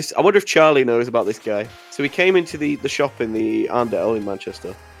 this. I wonder if Charlie knows about this guy. So he came into the shop in the Arndale in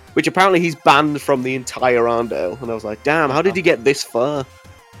Manchester, which apparently he's banned from the entire Arndale. And I was like, damn, how did he get this far?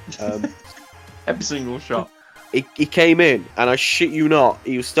 Every single shop. He came in, and I shit you not,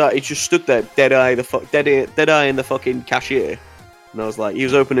 he just stood there, dead eye in the fucking cashier. And I was like, he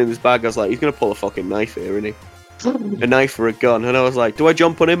was opening his bag. I was like, he's gonna pull a fucking knife here, isn't he? A knife or a gun. And I was like, do I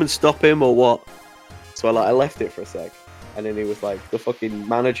jump on him and stop him or what? So I left it for a sec, and then he was like, the fucking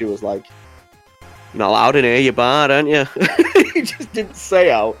manager was like, "You're not allowed in here, you're barred, aren't you?" He just didn't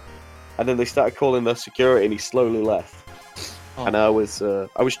say out. And then they started calling the security, and he slowly left. Oh. And I was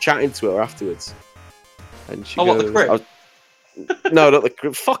chatting to her afterwards. And she goes, what, the crib? No, not the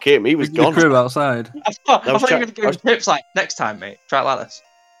crib. Fuck him, he was gone. The crib outside. I thought you were going to give him tips like, "Next time, mate, try it like this."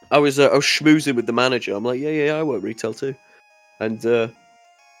 I was schmoozing with the manager. I'm like, yeah, I work retail too. And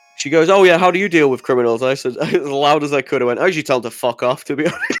she goes, "Oh yeah, how do you deal with criminals?" I said, as loud as I could, I went, "I usually tell them to fuck off, to be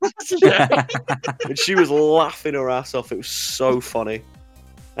honest." And she was laughing her ass off. It was so funny.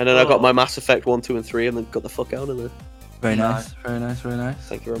 And then I got my Mass Effect 1, 2, and 3, and then got the fuck out of there. Very nice.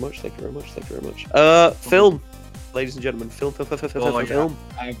 Thank you very much. Film, ladies and gentlemen, film.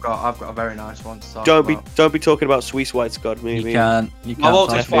 I've got a very nice one to talk about. Don't be talking about Swiss White Scott. You can't. I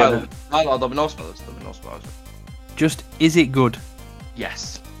won't spoil it. No, there'll be no spoilers. Just, is it good?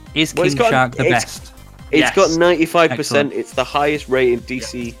 Yes. Is King Shark the best? It's got 95%. Excellent. It's the highest rated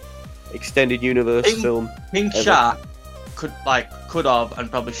DC extended universe film King Shark could have and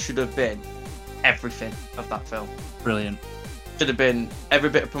probably should have been everything of that film. Brilliant. Should have been every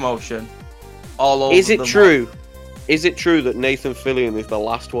bit of promotion, all over. Is it true? Is it true that Nathan Fillion is the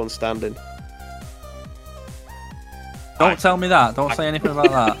last one standing? Don't tell me that. Don't say anything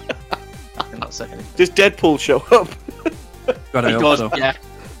about that. I'm not saying anything. Does Deadpool show up? God, I He hope does, so. yeah.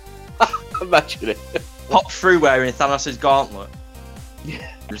 Imagine it. Pop through wearing Thanos' gauntlet.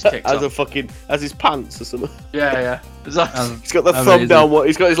 Yeah. Just kicks As off. as his pants or something. Yeah. Exactly. He's got the Amazing. thumb down.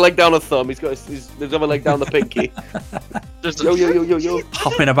 He's got his leg down the thumb. He's got his other leg down the pinky. Just Yo.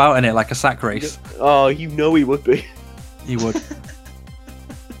 Hopping about in it like a sack race. Oh, you know he would be. He would.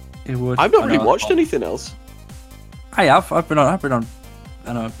 He would. I've not I really know. watched anything else. I have. I've been on.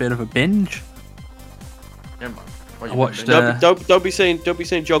 I know, a bit of a binge. Yeah, man. What I you watched. been doing? Don't be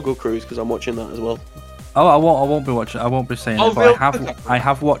saying Jungle Cruise because I'm watching that as well. Oh, I won't be watching. I won't be saying it, but real I quick.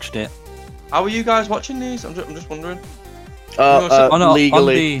 have watched it. How are you guys watching these? I'm just wondering.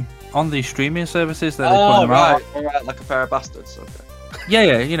 Legally. On the streaming services that they're putting them out. Alright, like a pair of bastards. Okay.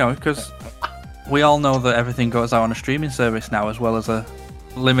 Yeah, you know, because we all know that everything goes out on a streaming service now, as well as a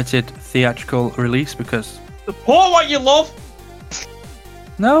limited theatrical release. Because Support what you love.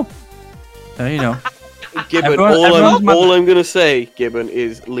 no, you know, Gibbon, everyone's mad. all I'm gonna say, Gibbon,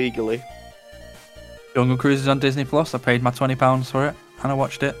 is legally. Jungle Cruise is on Disney Plus. I paid my £20 for it, and I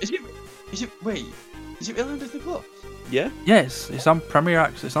watched it. Is it really on Disney Plus? Yeah. Yes, it's on Premier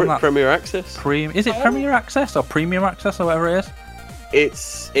Access. It's on that Premier Access. Is it Premier Access or Premium Access or whatever it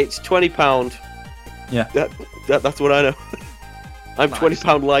is? It's £20. Yeah. That's what I know. I'm Nice.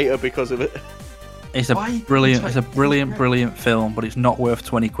 £20 lighter because of it. It's a Why brilliant. 20 It's a brilliant film, but it's not worth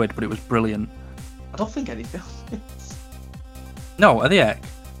 £20. But it was brilliant. I don't think any film is. No, the heck.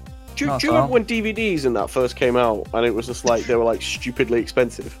 Do you Not remember at all. when DVDs and that first came out, and it was just like they were like stupidly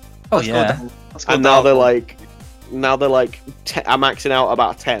expensive, Oh Let's go yeah. down. Let's go and now down. they're like I'm maxing out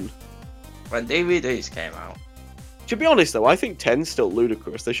about 10. When DVDs came out. To be honest though, I think 10's still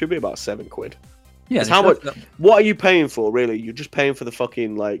ludicrous. They should be about £7. Yeah. It's how much? What are you paying for, really? You're just paying for the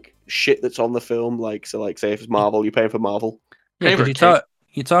fucking like shit that's on the film. Like, so, like, say if it's Marvel, you're paying for Marvel. Yeah, because Favourite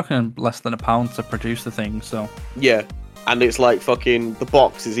you're talking less than £1 to produce the thing. So Yeah, and it's like fucking the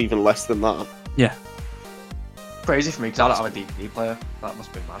box is even less than that. yeah. Crazy for me because I don't have a DVD player. That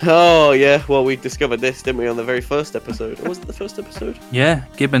must be mad. Oh yeah, well we discovered this, didn't we, on the very first episode? Or was it the first episode? Yeah,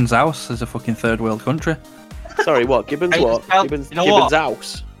 Gibbon's house is a fucking third world country. Sorry, what? Gibbons Hey, what? tell- Gibbons, you know Gibbons what?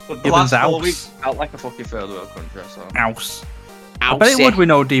 house. But the Gibbons last 4 House. weeks felt like a fucking third world country. So House. I bet it would with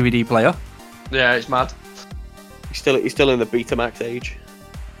no DVD player. yeah, it's mad. He's still in the Betamax age.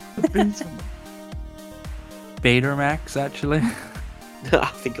 Betamax, actually. I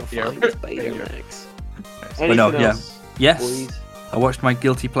think I'll Yeah. find it's Betamax. But no, Anything yeah. else, Yes. boys? I watched my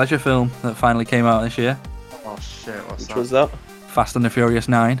guilty pleasure film that finally came out this year. Oh shit, what's Which that? was that? Fast and the Furious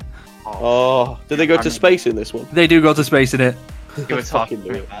 9. Oh, did they go I to mean- space in this one? They do go to space in it. You were talking Fucking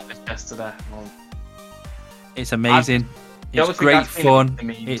do it. about this yesterday. Well, It's amazing. the only It's thing great I've seen fun. is the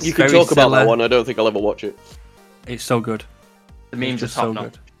memes. It's You can very talk about that silly. one. I don't think I'll ever watch it. It's so good. The memes are It's top so notch.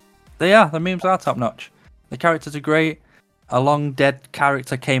 good. They are. The memes are top notch. The characters are great. A long dead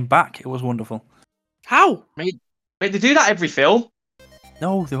character came back. It was wonderful. How? Wait, they do that every film?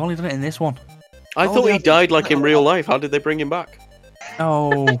 No, they've only done it in this one. I Oh, thought they he have- died like in real life. How did they bring him back?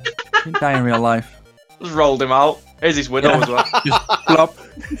 No, he didn't die in real life. Just rolled him out. Here's his widow Yeah. as well. Just plop.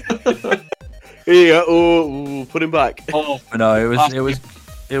 Here you go. Oh, put him back. Oh, But no, it was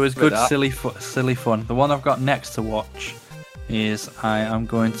With good, that. silly fun. The one I've got next to watch is I am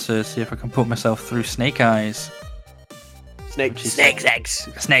going to see if I can put myself through Snake Eyes. Snake's eggs.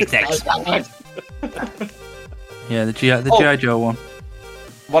 Snake's eggs. Yeah, the Oh. G.I. Joe one.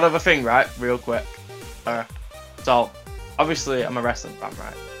 one other thing, right? Real quick. So, obviously, I'm a wrestling fan,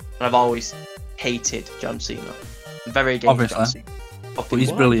 right? And I've always hated John Cena. I'm very against Obviously. John Cena. But Fucking he's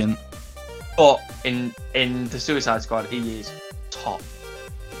what? brilliant. But in the Suicide Squad, he is top.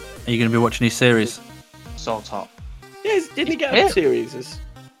 Are you going to be watching his series? So top. Yes, didn't he get Yeah. a series?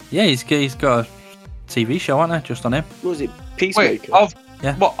 Yeah, he's got a TV show, hasn't he? Just on him. What was it? Wait, Peacemaker?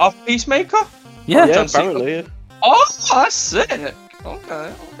 Yeah. What, of Peacemaker? Yeah, yeah, John Cena. apparently, yeah. Oh, that's sick.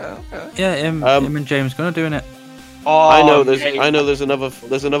 Okay. yeah. Him and James Gunn are doing it. Oh, I know yeah.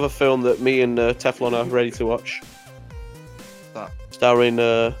 there's another film that me and Teflon are ready to watch. That? Starring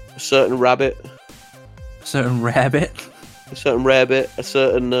a certain rabbit, A certain rabbit. a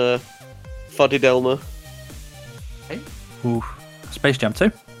certain Foddy Delmer, Ooh, Space Jam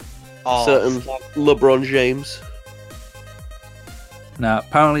 2. Oh, certain LeBron James. Now,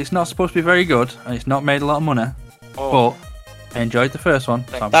 apparently it's not supposed to be very good, and it's not made a lot of money. oh. But I enjoyed the first one,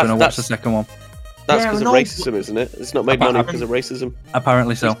 so I'm That's- going to watch the that's- second one. That's because of racism, isn't it? It's not made money because of racism.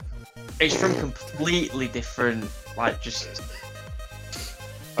 Apparently so. It's from completely different, like just.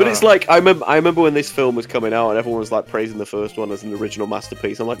 But it's like I remember when this film was coming out and everyone was like praising the first one as an original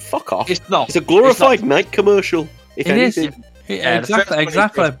masterpiece. I'm like, fuck off! It's not. It's a glorified night commercial. If It is. anything. Yeah,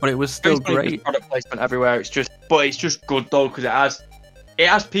 exactly. But it was still great. Product placement everywhere. It's just good though because it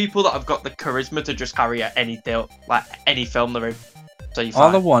has people that have got the charisma to just carry any film they're in. So you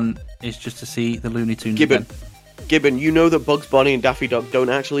all I want is just to see the Looney Tunes again. Gibbon, you know that Bugs Bunny and Daffy Duck don't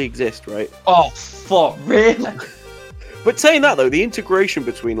actually exist, right? Oh fuck, really? But saying that though, the integration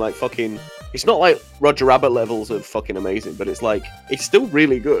between like fucking, it's not like Roger Rabbit levels of fucking amazing, but it's like it's still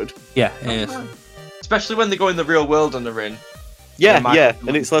really good. Yeah, it is. Especially when they go in the real world and they're in. Yeah,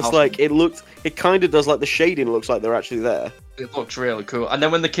 and it's less like it kind of does like the shading looks like they're actually there. It looks really cool. And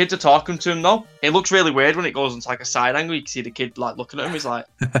then when the kids are talking to him though, it looks really weird when it goes into like a side angle. You can see the kid like looking at him. He's like,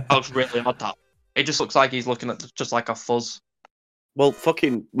 that looks really odd. That it just looks like he's looking at just like a fuzz. Well,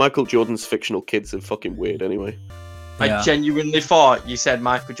 fucking Michael Jordan's fictional kids are fucking weird anyway. Yeah. I genuinely thought you said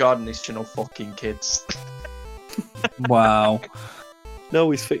Michael Jordan is fictional fucking kids. Wow. No,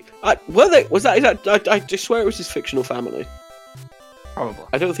 he's I just swear it was his fictional family. Probably.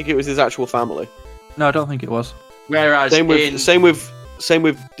 I don't think it was his actual family. No, I don't think it was. Whereas same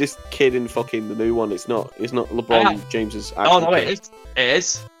with this kid in fucking the new one. It's not LeBron James's actual no, kid. it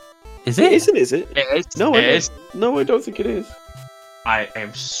is. Is it? Is it? It is. No, it is. No, I don't think it is. I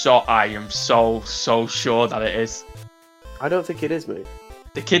am so sure that it is. I don't think it is, mate.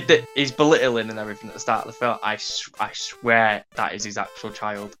 The kid that is belittling and everything at the start of the film, I swear that is his actual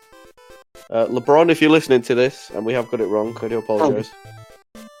child. LeBron, if you're listening to this and we have got it wrong, I do apologise.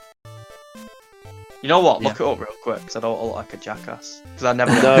 You know what? Look it up real quick because I don't look like a jackass. Because I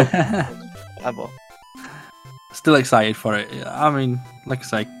never ever. Still excited for it. I mean, like I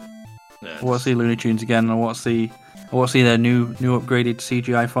say, Yeah, I want to see Looney Tunes again. I want to see their new upgraded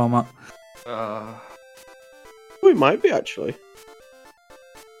CGI format. We might be actually.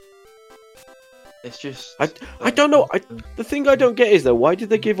 It's just. I don't know. The thing I don't get is though, why did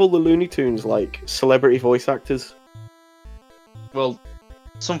they give all the Looney Tunes like celebrity voice actors? Well,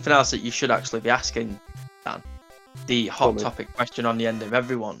 something else that you should actually be asking, Dan. The hot topic question on the end of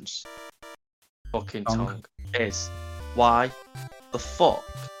everyone's fucking tongue is, why the fuck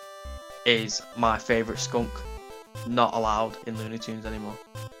is my favourite skunk not allowed in Looney Tunes anymore?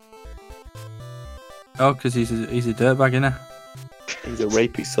 Oh, because he's a dirtbag, innit? He's a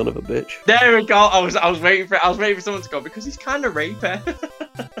rapey son of a bitch. There we go. I was waiting for someone to go because he's kind of rapey.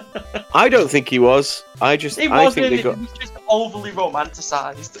 I don't think he was. I think he was just overly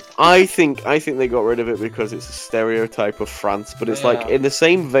romanticised. I think they got rid of it because it's a stereotype of France. But it's like in the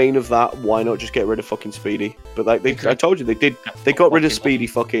same vein of that. Why not just get rid of fucking Speedy? But like I told you, they did. They got rid of Speedy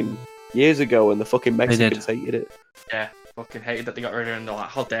fucking years ago, and the fucking Mexicans hated it. Yeah, fucking hated that they got rid of it, and they're like,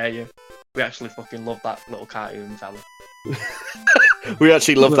 "How dare you? We actually fucking love that little cartoon fella." We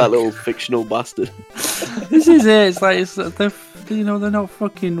actually love that little fictional bastard. This is it. It's like they're not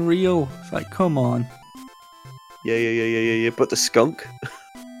fucking real. It's like, come on. Yeah. But the skunk.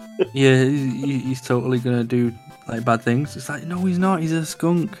 Yeah, he's totally gonna do like bad things. It's like, no, he's not. He's a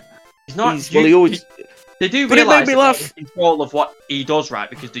skunk. He's not. He always. They do but realise it made me laugh. Control of what he does, right?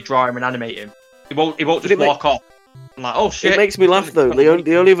 Because they draw him and animate him. He won't just walk off. I'm like, oh shit. It makes me laugh though. The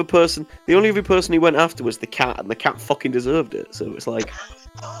only other person he went after was the cat, and the cat fucking deserved it. So it's like,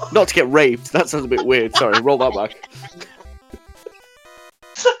 not to get raped. That sounds a bit weird. Sorry, roll that back.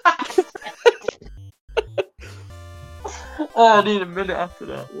 Oh, I need a minute after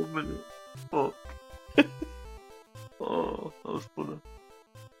that. 1 minute. Fuck. Oh, that was funny.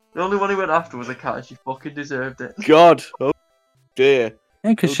 The only one he went after was a cat, and she fucking deserved it. God, oh dear.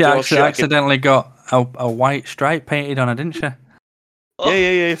 Yeah, because she actually accidentally got a white stripe painted on her, didn't she?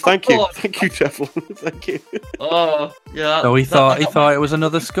 Yeah. Thank you, Trevor. Thank you. Oh, yeah. So he thought it was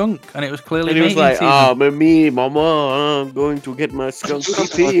another skunk, and it was clearly. And he was like, Mama, I'm going to get my skunk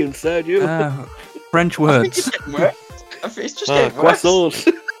pee inside you." French words. It's just getting worse.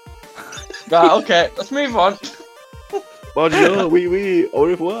 Right, okay, let's move on. Bonjour, oui, au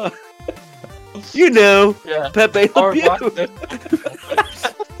revoir. You know, yeah. Pepe Le Pew.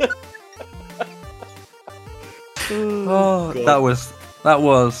 Oh, that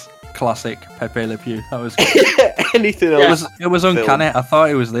was classic Pepe Le Pew. That was anything else. It was uncanny. I thought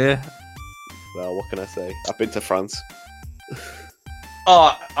it was there. Well, what can I say? I've been to France.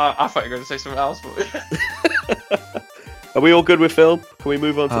 Oh, I thought you were going to say something else. But... Are we all good with film? Can we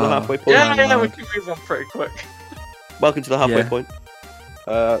move on to the halfway point? Yeah, we can move on pretty quick. Welcome to the halfway point.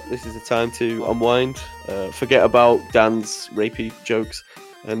 This is the time to unwind, forget about Dan's rapey jokes,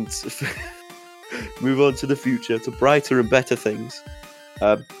 and Move on to the future, to brighter and better things.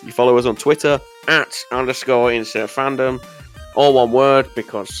 You follow us on Twitter @_InsertFandom. All one word,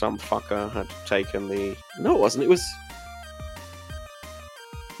 because some fucker had taken the... No, it wasn't. It was...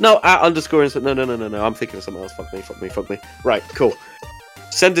 No, @_insert... No. I'm thinking of something else. Fuck me. Right, cool.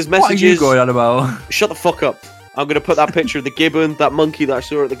 Send us messages. What are you going on about? Shut the fuck up. I'm going to put that picture of the gibbon, that monkey that I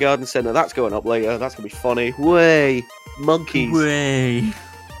saw at the garden centre. That's going up later. That's going to be funny. Way. Monkeys. Way.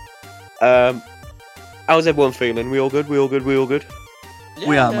 How's everyone feeling? We all good? Yeah,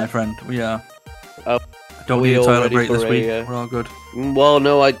 we are, my friend. We are. Oh, don't need a toilet break this week. We're all good. Well,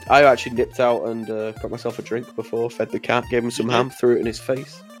 no, I actually nipped out and got myself a drink before, fed the cat, gave him some ham, threw it in his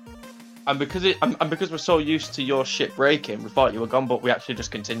face. And because we're so used to your shit breaking, we thought you were gone, but we actually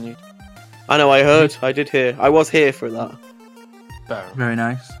just continued. I know, I heard. I did hear. I was here for that. Very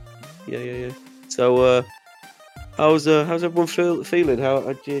nice. Yeah. So, how's everyone feeling?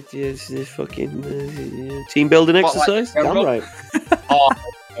 How this fucking team building exercise? Like, Damn right. Oh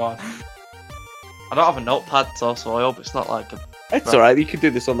god. I don't have a notepad, so I hope it's not like a... It's alright, you can do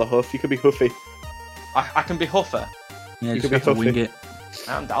this on the hoof. You can be huffy. I can be huffer. Yeah, You just could be have to wing huffy. it.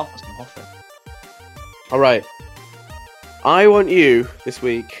 I'm down for some huffing. Alright. I want you, this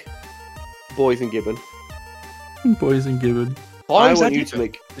week, Boys and Gibbon. Boys and Gibbon. I want you to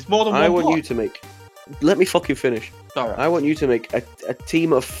make... There's more than one I want block. you to make... Let me fucking finish. Alright. I want you to make a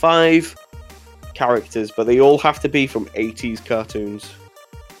team of 5 characters, but they all have to be from 80s cartoons.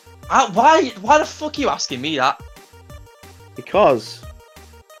 Why the fuck are you asking me that? Because...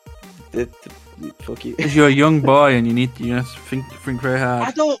 Fuck you. Because you're a young boy and you have to think very hard.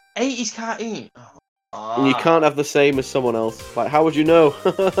 I don't... 80s cartoon. And you can't have the same as someone else. Like, how would you know?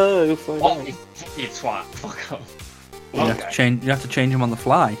 You'll find What? out. You twat. Fuck off. You have to change them on the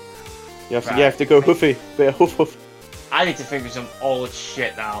fly. You have to go huffy. Bit of huff. I need to think of some old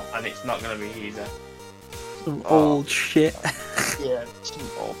shit now, and it's not gonna be easy. Some old shit. Yeah, some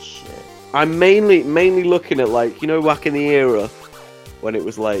old shit. I'm mainly looking at, like, you know, back in the era when it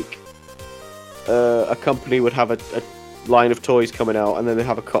was like a company would have a line of toys coming out, and then they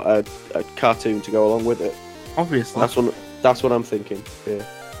have a cartoon to go along with it. Obviously. That's what I'm thinking. Yeah.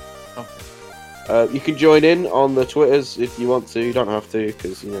 Okay. You can join in on the Twitters if you want to. You don't have to,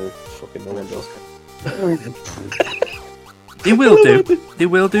 because, you know, fucking no one does. They will do. They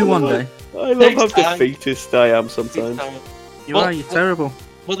will do one day. I love how defeatist I am sometimes. You're terrible.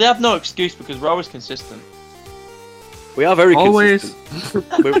 Well, they have no excuse because we're always consistent. We are very Always.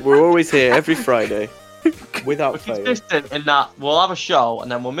 consistent. we're always here every Friday, without We're fail. consistent in that we'll have a show and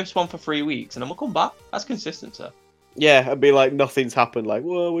then we'll miss one for 3 weeks and then we'll come back. That's consistent, sir. Yeah, and be like, nothing's happened. Like,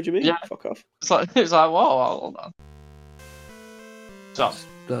 whoa, what do you mean? Yeah. Fuck off. It's like whoa, hold on. So,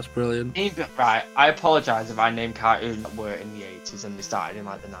 That's brilliant. right, I apologise if I named cartoons that were in the 80s and they started in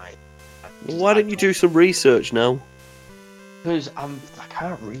like the 90s. Why don't you do some research now? Because I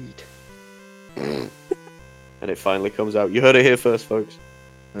can't read. And it finally comes out. You heard it here first, folks.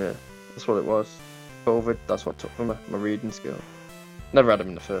 Yeah, that's what it was. COVID, that's what took from my reading skill. Never had them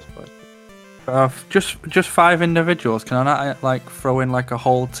in the first place. Just 5 individuals. Can I not like throw in like a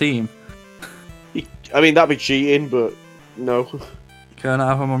whole team? I mean, that'd be cheating, but no. Can I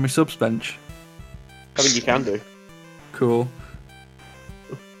have them on my subs bench? I mean, you can do. Cool.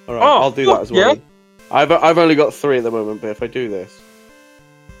 All right, I'll do that as well. Yeah. I've only got 3 at the moment, but if I do this,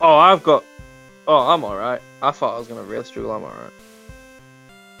 I'm alright. I thought I was gonna really struggle. I'm alright.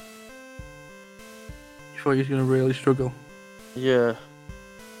 You thought you was gonna really struggle? Yeah.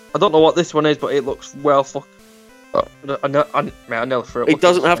 I don't know what this one is, but it looks well fuck. I nearly threw it. it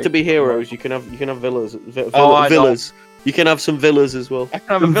doesn't have to be heroes. You can have villas. I know. Villas. You can have some villas as well. I can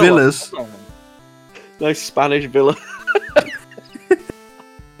have Some villas. Nice Spanish villa.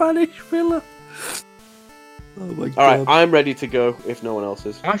 Spanish villa. Oh my god. All right, I'm ready to go. If no one else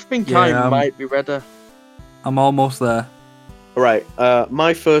is. I think Yeah, I might be ready. I'm almost there. All right.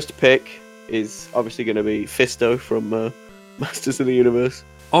 My first pick is obviously going to be Fisto from Masters of the Universe.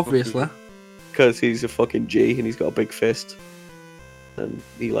 Obviously. Because he's a fucking G and he's got a big fist. And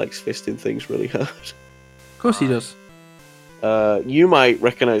he likes fisting things really hard. Of course he does. You might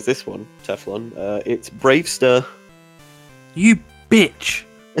recognise this one, Teflon. It's Bravestar. You bitch.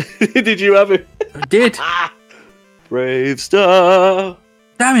 Did you have it? I did. Bravestar.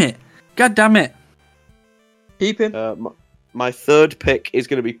 Damn it. God damn it. Keep him. My third pick is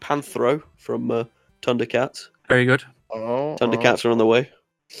going to be Panthro from Thundercats. Very good. Thundercats are on the way.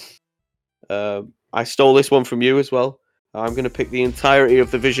 I stole this one from you as well. I'm going to pick the entirety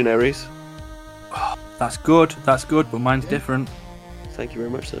of the Visionaries. That's good. That's good, but mine's different. Thank you very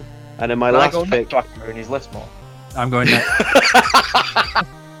much, sir. And then my last pick. In his list more. I'm going next.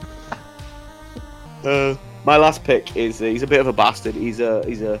 My last pick is he's a bit of a bastard. He's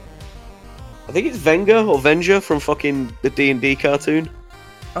a I think it's Venger from fucking the D&D cartoon.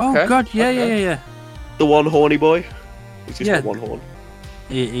 Oh god, yeah. The one horny boy. He's just got one horn.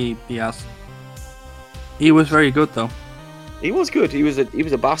 He has. He was very good though. He was good. He was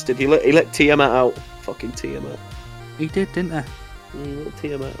a bastard. He let Tiamat out. Fucking Tiamat. He did, didn't he? Let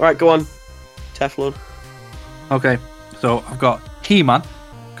Tiamat. All right, go on. Teflon. Okay, so I've got He-Man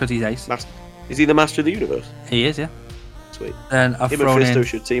because he's ace. Is he the master of the universe? He is, yeah. Sweet. Then I've Him and Fisto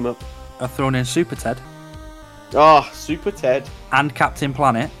should team up. I've thrown in Super Ted. Oh, Super Ted. And Captain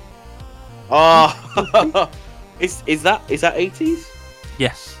Planet. Oh. Is that 80s?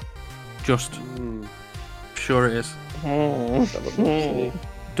 Yes. Just. Sure it is.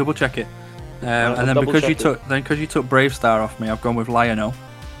 Double check it. And then because you took Brave Star off me, I've gone with Lion-O.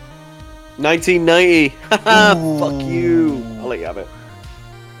 1990. Fuck you. I'll let you have it.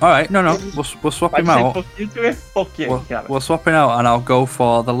 All right, no, we'll swap him out. Fuck you to it. Fuck you. We'll swap him out, and I'll go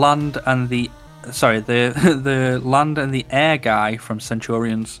for the land and the land and the air guy from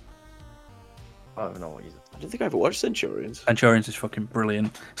Centurions. I don't know what he's. I don't think I ever watched Centurions. Centurions is fucking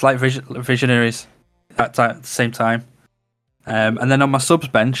brilliant. It's like Visionaries at the same time. And then on my subs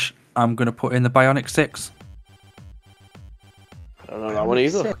bench, I'm gonna put in the Bionic 6. I don't know that one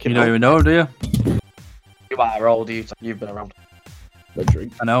either. You don't even know, do you? You are old, you've been around.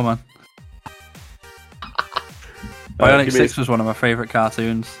 I know, man. Bionic 6 was one of my favourite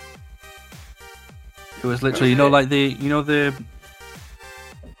cartoons. It was literally,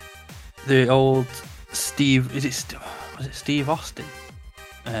 the old Steve. Was it Steve Austin?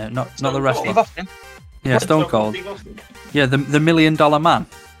 Not the wrestler. Steve Austin. Yeah, Stone Cold. Yeah, the $1 Million Man.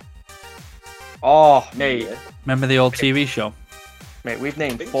 Oh, mate. Remember the old TV show? Mate, we've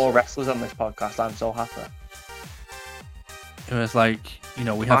named 4 wrestlers on this podcast. I'm so happy. It was like,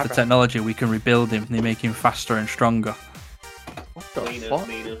 we have the technology, we can rebuild him, they make him faster and stronger. What the fuck?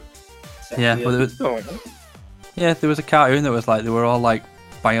 Yeah, there was a cartoon that was like, they were all like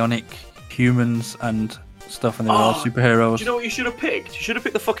bionic humans and stuff, and they were all superheroes. Do you know what you should have picked? You should have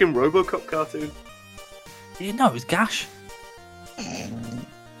picked the fucking RoboCop cartoon. No, it was Gash.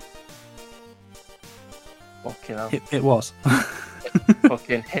 Fucking hell. It was.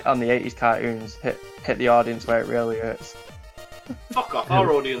 Fucking hit on the 80s cartoons, hit the audience where it really hurts. Fuck off,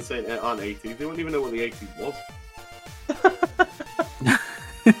 our audience aren't 80s. They wouldn't even know what the 80s was.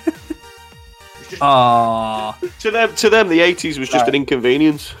 To them, the 80s was just an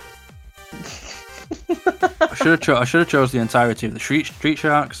inconvenience. I should have chose the entirety of the Street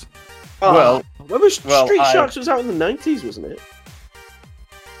Sharks. Street Sharks was out in the 90s, wasn't it?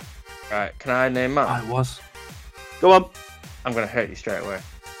 Right, can I name mine? I was. Go on. I'm going to hurt you straight away.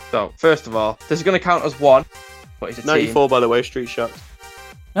 So, first of all, this is going to count as one, but it's a 94, team. by the way, Street Sharks.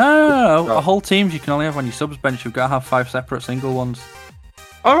 No. A whole teams you can only have on your subs bench. You've got to have 5 separate single ones.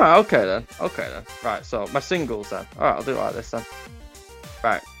 Alright, okay then. Right, so my singles then. Alright, I'll do it like this then.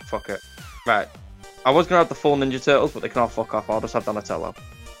 Right, fuck it. Right. I was going to have the full Ninja Turtles, but they can all fuck off. I'll just have Donatello.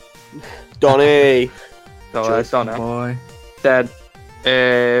 Donnie. So, Donnie. Boy. Then,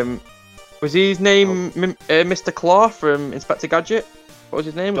 was his name Mr. Claw from Inspector Gadget? What was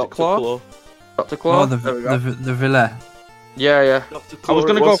his name? Was it Claw? Dr. Claw? Oh, the villain. Yeah. Dr. Claw I was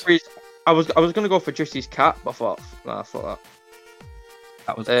gonna go for his. I was gonna go for just his cat, but I thought, nah, fuck that.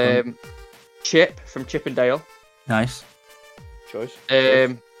 That was cool. Chip from Chip and Dale. Nice. Choice.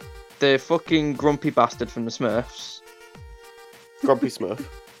 The fucking grumpy bastard from the Smurfs. Grumpy Smurf.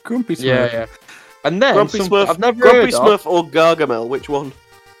 Grumpy Smurf. Yeah. And then Grumpy Smurf. I've never Grumpy heard Smurf or Gargamel. Which one?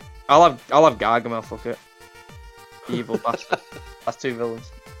 I'll have Gargamel. Fuck it. Evil bastard. That's 2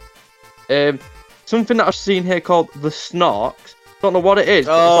 villains. Something that I've seen here called the Snorks. Don't know what it is.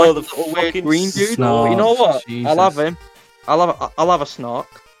 Oh, it's like the a weird fucking green dude. Snorks, But you know what? Jesus. I'll have him. I'll have a Snork.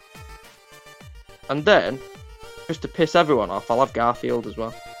 And then, just to piss everyone off, I'll have Garfield as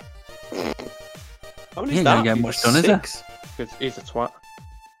well. How many He is ain't gonna that? get much done, is it? 6. Because he's a twat.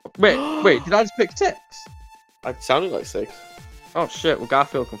 Wait, did I just pick 6? It sounded like 6. Oh shit, well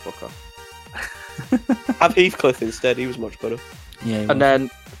Garfield can fuck off. Have Heathcliff instead, he was much better. Yeah. And then,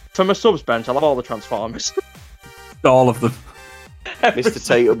 from a subs bench, I'll have all the Transformers. all of them. Mr.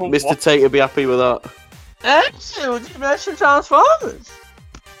 Tate would be happy with that. Actually, would you mention Transformers?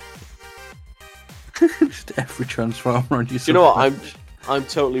 Just every Transformer on your Do you know what? I'm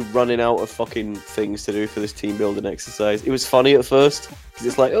totally running out of fucking things to do for this team building exercise. It was funny at first, because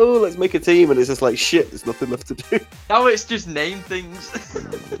it's like, oh, let's make a team, and it's just like, shit, there's nothing left to do. Now it's just name things.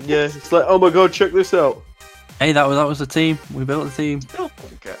 Yeah, it's like, oh my god, check this out. Hey, that was the team. We built a team.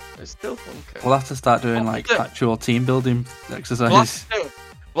 It's still funky. We'll have to start doing like actual team building exercises.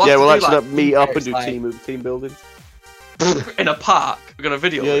 We'll actually meet up and do team building. In a park. We're going to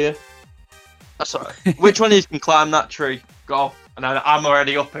video it. Yeah. That's alright. Which one of you can climb that tree? Go. And I'm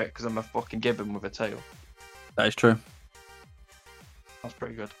already up it because I'm a fucking gibbon with a tail. That is true. That's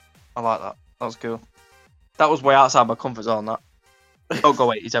pretty good. I like that. That was cool. That was way outside my comfort zone, that. Don't go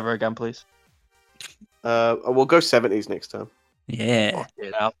 80s ever again, please. We'll go 70s next time. Yeah.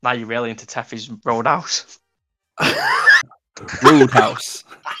 Now you're really into Teffy's Roadhouse. Roadhouse.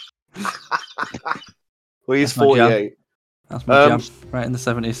 Well, he's 48. That's my jam. Right in the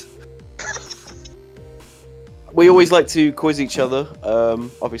 70s. We always like to quiz each other,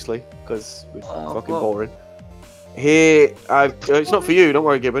 obviously, because we're fucking boring. Here, it's not for you, don't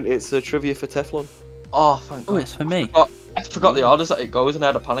worry, Gibbon. It's a trivia for Teflon. Oh, thank God. Oh, it's for me. I forgot the orders that it goes and I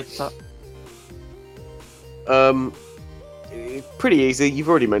had a panic attack. Pretty easy. You've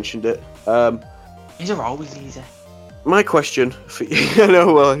already mentioned it. These are always easy. My question for you, I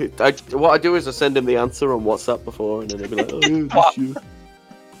know. What I do is I send him the answer on WhatsApp before, and then they'll be like, "Oh, this you."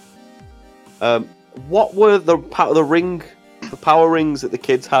 What were the power rings that the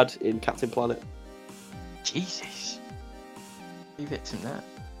kids had in Captain Planet? Jesus. Leave it in there.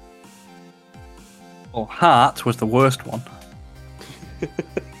 Well, Heart was the worst one.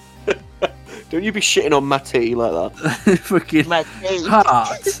 Don't you be shitting on Matty like that? Fucking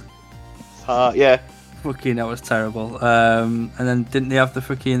Heart. Yeah. Fucking, that was terrible. And then didn't they have the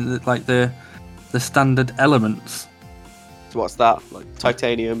fucking the standard elements? So what's that? Like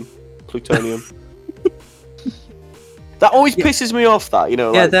titanium, plutonium. That always pisses me off. That Yeah,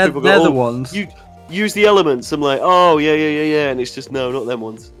 like, they're people go, the ones. You use the elements. I'm like, oh yeah, and it's just no, not them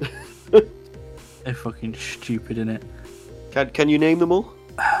ones. They're fucking stupid, innit? Can you name them all?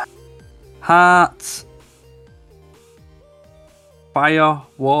 Heart, fire,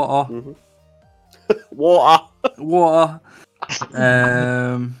 water, Water. water.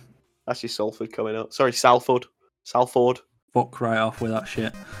 That's your Salford coming out. Sorry, Salford. Fuck right off with that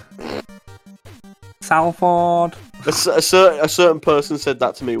shit. Salford. A certain person said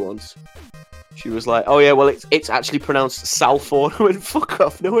that to me once. She was like, "Oh yeah, well it's actually pronounced Salford." I went, "Fuck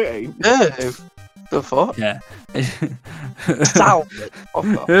off! No, it ain't." No. The fuck? Yeah. Salford.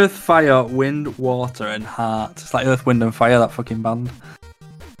 Earth, fire, wind, water, and heart. It's like Earth, Wind, and Fire. That fucking band.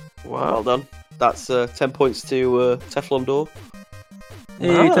 Wow, well done. That's 10 points to Teflon Door.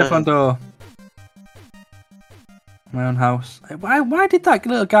 Hey, Teflon Door. My own house. Why did that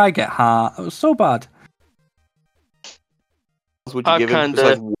little guy get heart? That was so bad. Would you give him?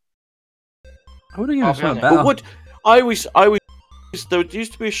 I would have given him something better. But I always there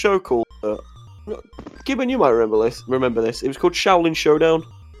used to be a show called Gibbon, you might remember this. It was called Shaolin Showdown.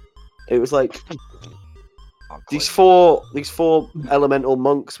 It was like these four elemental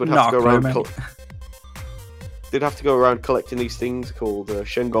monks would have to go around. They'd have to go around collecting these things called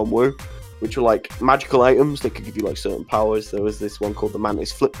Shengon Wu, which were like magical items that could give you like certain powers. There was this one called the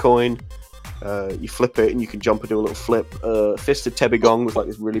Mantis Flip Coin. You flip it and you can jump and do a little flip. Fisted Tebigong was like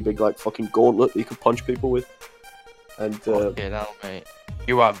this really big like fucking gauntlet that you could punch people with. And mate.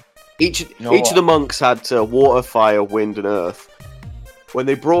 You have each of the monks had water, fire, wind, and earth. When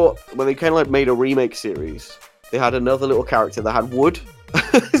they kind of like made a remake series, they had another little character that had wood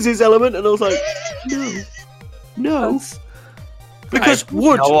as his element, and I was like, no, because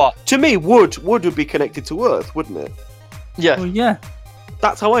wood to me wood would be connected to earth, wouldn't it? Yeah. Well, yeah.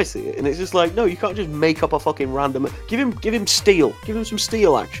 That's how I see it, and it's just like, no, you can't just make up a fucking random. Give him steel. Give him some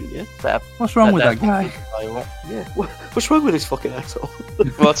steel action, yeah. What's wrong with that guy? Yeah. What's wrong with this fucking asshole?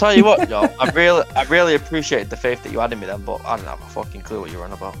 Well, I'll tell you what, Joe. I really appreciated the faith that you had in me then, but I didn't have a fucking clue what you were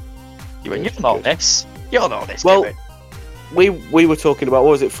on about. You don't know this. You don't know this. Well, we were talking about, what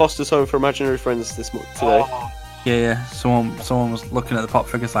was it? Foster's Home for Imaginary Friends this month today. Oh. Yeah. Someone was looking at the pop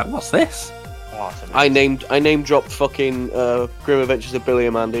figures like, what's this? I name dropped fucking Grim Adventures of Billy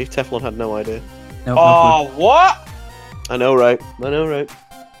and Mandy. Teflon had no idea. Nope, what? I know, right?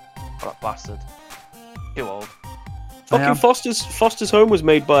 That bastard. Too old. Fucking Foster's Home was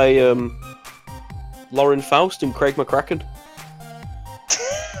made by Lauren Faust and Craig McCracken.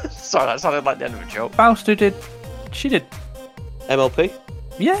 Sorry, that sounded like the end of a joke. Faust, who did? She did. MLP?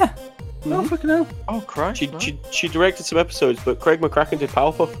 Yeah. Oh, fucking hell. Oh, Christ. She directed some episodes, but Craig McCracken did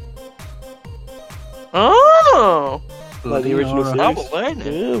Powerpuff. Oh! Like the original series.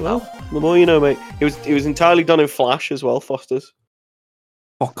 Yeah, well, the more you know, mate. It was entirely done in Flash as well, Foster's.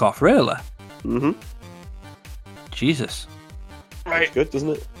 Fuck off, really? Mm-hmm. Jesus. Right. It's good, doesn't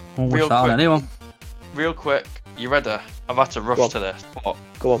it? Won't wish that on anyone. Real quick, you ready? I've had to rush to this. But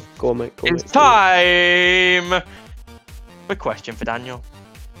Go on, mate. It's time! A question for Daniel.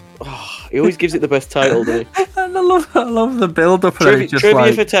 Oh, he always gives it the best title, doesn't he? I I love the build up. Trivia Just for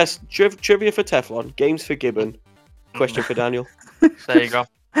like... Trivia for Teflon. Games for Gibbon. Question for Daniel. There you go.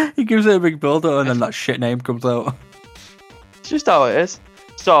 He gives it a big build up, and then that shit name comes out. It's just how it is.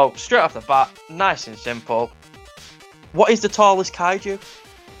 So straight off the bat, nice and simple. What is the tallest kaiju?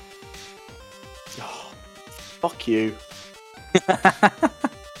 Oh, fuck you.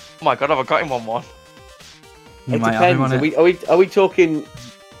 Oh my god, have I got him on one? You It might have him on depends. it. Are we talking?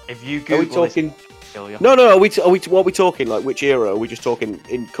 If you Are Google we talking? this, I'll kill you. No. Are we? What are we talking? Like which era? Are we just talking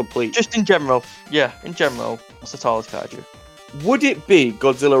in complete? Just in general. Yeah, in general. What's the tallest kaiju? Would it be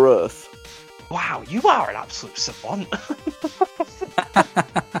Godzilla Earth? Wow, you are an absolute savant.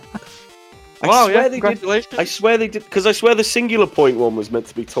 I Wow, swear yeah, they did. congratulations. I swear they did because I swear the singular point one was meant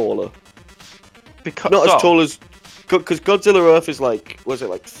to be taller. Because Not as tall as because Godzilla Earth is like was it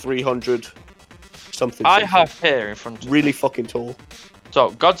like 300 something? I have here in front of me. really fucking tall.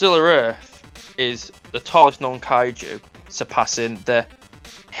 So Godzilla Earth is the tallest known kaiju, surpassing the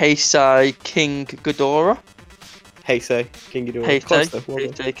Heisei King Ghidorah. Heisei King Ghidorah.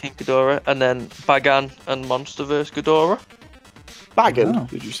 Heisei King Ghidorah, and then Bagan and Monsterverse Ghidorah. Bagan, Oh.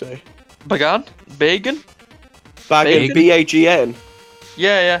 did you say? Bagan? Bagan, Bagan? B-A-G-N.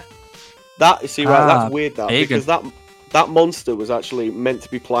 Yeah. That see right, Ah, that's weird that Bagan. because that monster was actually meant to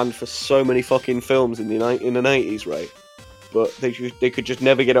be planned for so many fucking films in the 90s, right? But they could just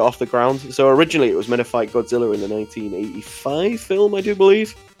never get it off the ground. So originally it was meant to fight Godzilla in the 1985 film, I do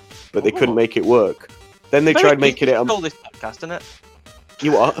believe, but they couldn't Oh. make it work. Then they tried making it. Call this podcast, isn't it?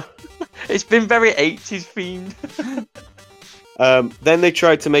 You what? It's been very 80s themed. Then they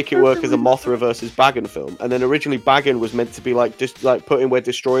tried to make it work as a Mothra versus Bagan film, and then originally Bagan was meant to be like just like put in where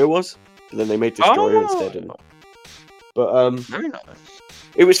Destroyer was, but then they made Destroyer Oh. instead. But Very nice.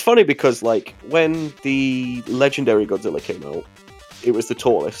 it was funny because like when the legendary Godzilla came out, it was the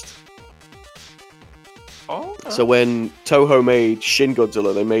tallest. Oh. So when Toho made Shin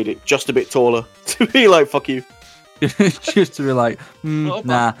Godzilla, they made it just a bit taller to be like fuck you, Just to be like,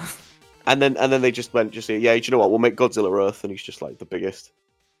 nah. and then they just went yeah, you know what? We'll make Godzilla Earth, and he's just like the biggest.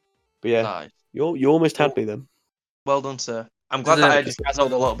 But yeah, Nice. you almost had me then. Well done, sir. I'm glad Is that it- I just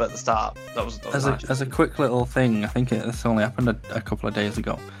frazzled a little bit at the start. That was nice. As a quick little thing, I think this only happened a couple of days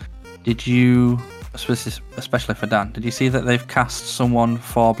ago. Did you, especially for Dan, did you see that they've cast someone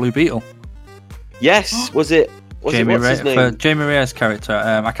for Blue Beetle? Yes, was it what's his name? For Jamie Reyes' character.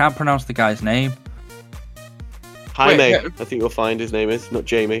 I can't pronounce the guy's name. Jaime, Wait, I think you'll find his name is not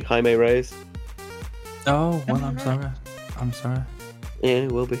Jamie. Jaime Reyes. Oh, well, I'm sorry. I'm sorry. Yeah,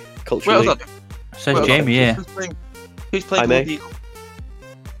 it will be Wait, culturally. hold on. It says Wait, Jamie, yeah. Who's playing Jaime. Blue Beetle?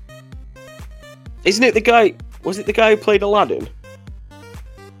 Isn't it the guy? Was it the guy who played Aladdin?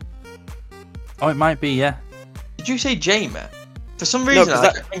 Oh, it might be, yeah. Did you say Jamie? For some reason, 'cause I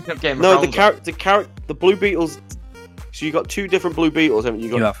that- kept thinking of Game of No, the Thrones. the Blue Beetles. So you got two different Blue Beetles, haven't you?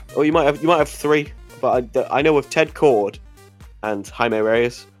 Got, You have. Oh, you might have three. But I know of Ted Cord and Jaime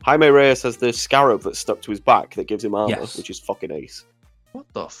Reyes. Jaime Reyes has the scarab that's stuck to his back that gives him armor, Yes. which is fucking ace. What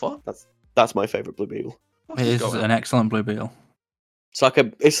the fuck? That's my favorite Blue Beetle. What's It is going on? an excellent Blue Beetle.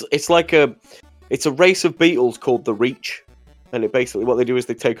 It's a race of beetles called the Reach, and it basically what they do is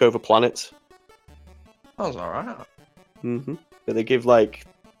they take over planets. Sounds alright. Mm-hmm. But they give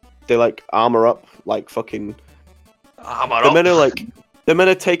they armor up like fucking. I'm They're meant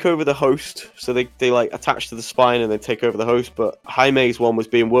to take over the host, so they attach to the spine and then take over the host. But Jaime's one was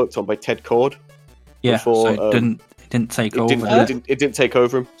being worked on by Ted Cord. Yeah, Before, so it didn't take over. It didn't take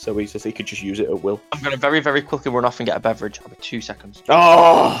over him, so he could just use it at will. I'm gonna very, very quickly run off and get a beverage. I'll be 2 seconds.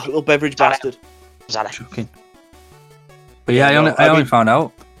 Oh, little beverage bastard! Shocking. But yeah, Yeah, I only mean- found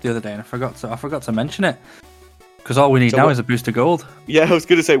out the other day, and I forgot to mention it because all we need So now what- is a booster gold. Yeah, I was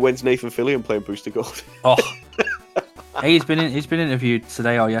gonna say when's Nathan Fillion playing Booster Gold? Oh, hey, he's been interviewed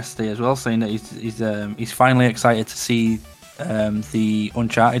today or yesterday as well, saying that he's finally excited to see the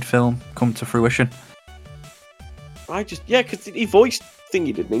Uncharted film come to fruition. Because he voiced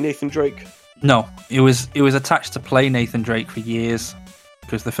thingy, didn't he, Nathan Drake? No, it was attached to play Nathan Drake for years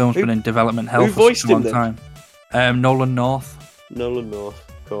because the film's Who- been in development hell who for voiced such a long him time. Nolan North. Nolan North,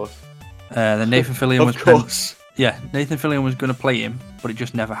 of course. Then Nathan Fillion was Of course. Nathan Fillion was going to play him, but it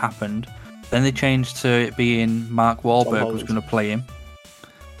just never happened. Then they changed to it being Mark Wahlberg was Holland. going to play him.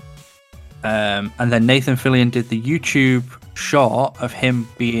 And then Nathan Fillion did the YouTube short of him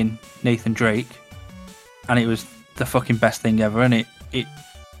being Nathan Drake, and it was the fucking best thing ever. And it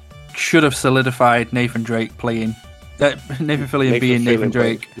should have solidified Nathan Drake playing Nathan Fillion being Nathan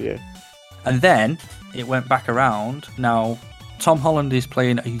Drake. Yeah. And then it went back around. Now Tom Holland is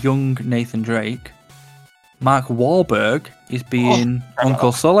playing a young Nathan Drake. Mark Wahlberg is being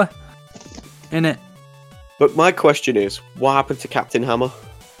Uncle Sully in it. But my question is, what happened to Captain Hammer?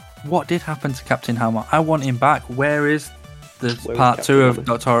 What did happen to Captain Hammer? I want him back. Where is part 2 of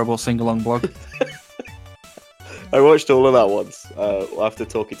Dr. Horrible sing-along blog? I watched all of that once after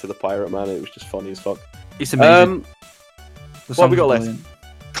talking to the Pirate Man. It was just funny as fuck. It's amazing. What have we got left?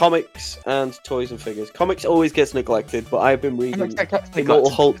 Comics and toys and figures. Comics always gets neglected, but I've been reading Immortal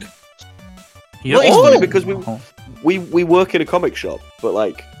Hulk. Yep. Well, it's funny because we work in a comic shop, but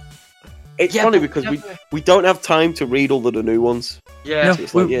like it's funny because we don't have time to read all of the new ones. Yeah,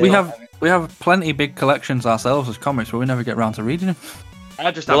 no, we have plenty big collections ourselves as comics, but we never get around to reading them. I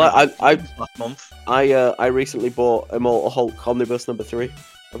just last month. I recently bought Immortal Hulk Omnibus number 3.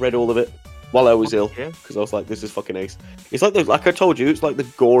 I read all of it while I was ill because I was like, this is fucking ace. It's like I told you, it's like the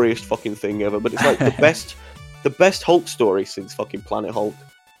goriest fucking thing ever, but it's like the best Hulk story since fucking Planet Hulk.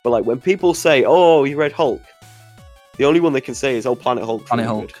 But like when people say, "Oh, you read Hulk," the only one they can say is, "Oh, Planet Hulk." Planet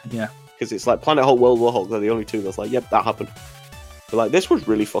Hulk, yeah. Because it's like Planet Hulk, World War Hulk. They're the only two that's like, "Yep, that happened." But like this was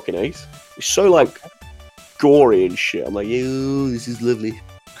really fucking ace. It's so like gory and shit. I'm like, "Yo, this is lovely."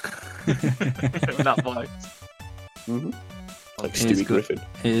 That voice. Mm-hmm. Like Stewie Griffin.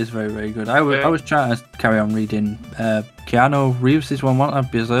 It is very, very good. I was trying to carry on reading Keanu Reeves' one,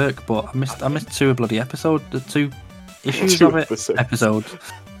 Berserk, but I missed 2 bloody episodes, the 2 issues of it. Episodes.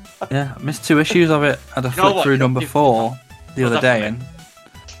 Yeah, I missed 2 issues of it. I had to flip through number 4 the other day and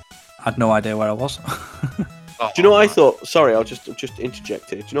I had no idea where I was. Do you know what I thought? Sorry, I'll just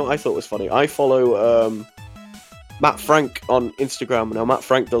interject here. Do you know what I thought was funny? I follow Matt Frank on Instagram. Now, Matt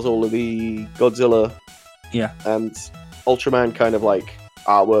Frank does all of the Godzilla and Ultraman kind of like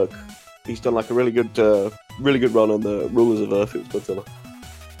artwork. He's done like a really good run on the Rulers of Earth. It was Godzilla.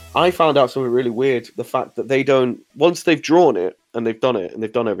 I found out something really weird. The fact that they don't, once they've drawn it and they've done it and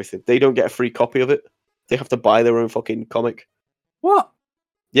they've done everything, they don't get a free copy of it. They have to buy their own fucking comic. What?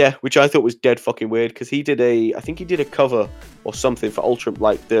 Yeah, which I thought was dead fucking weird because I think he did a cover or something for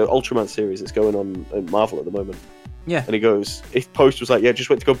the Ultraman series that's going on in Marvel at the moment. Yeah. And he goes, his post was like, yeah, just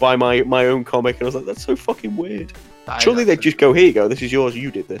went to go buy my own comic. And I was like, that's so fucking weird. Surely they'd just go, here you go, this is yours,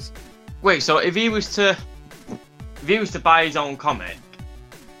 you did this. Wait, so if he was to buy his own comic,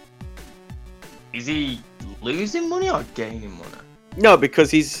 is he losing money or gaining money? No,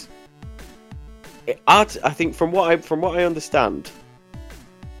 because I think from what I understand,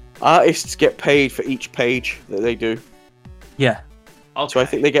 artists get paid for each page that they do. Yeah. Okay. So I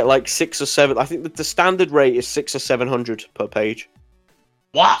think they get like 6 or 7. I think that the standard rate is 600 or 700 per page.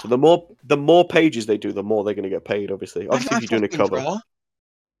 What? So the more pages they do, the more they're going to get paid. Obviously, if you're doing a cover.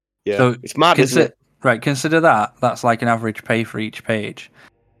 Yeah, so it's mad, isn't it? Right. Consider that. That's like an average pay for each page.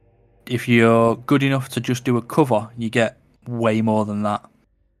 If you're good enough to just do a cover, you get way more than that.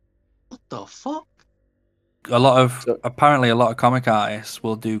 What the fuck? Apparently a lot of comic artists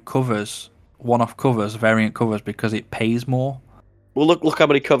will do covers, one-off covers, variant covers, because it pays more. Well, look how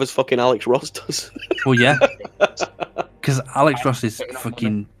many covers fucking Alex Ross does. Well, yeah. Because Alex Ross is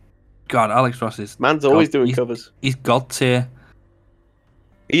fucking... God, Alex Ross is... Man's always doing covers. He's god tier.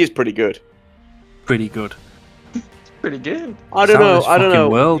 He is pretty good. Pretty good. Pretty good. I don't know.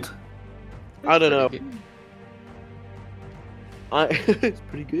 World. I don't know. It's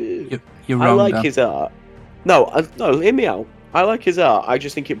pretty good. You're wrong, I like his art. No, hear me out. I like his art. I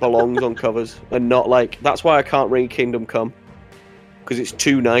just think it belongs on covers and not like... That's why I can't read Kingdom Come. Because it's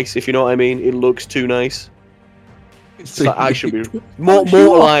too nice, if you know what I mean. It looks too nice. So like I should be...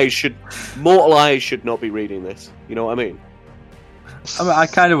 Mortal Eyes should not be reading this. You know what I mean? I mean, I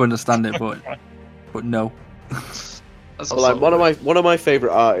kind of understand it, but no. Like one of my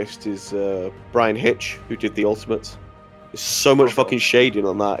favorite artists is Brian Hitch, who did the Ultimates. There's so much fucking shading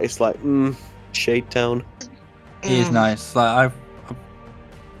on that. It's like Shade Town. He is nice. Like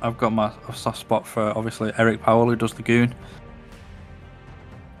I've got a soft spot for obviously Eric Powell, who does the Goon.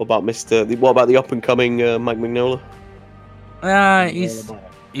 What about the up and coming Mike Mignola?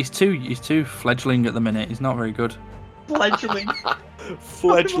 He's too fledgling at the minute. He's not very good. Fledgling.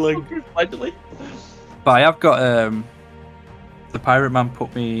 Fledgling. But I have got the Pirate Man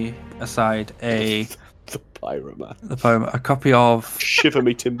put me aside a copy of Shiver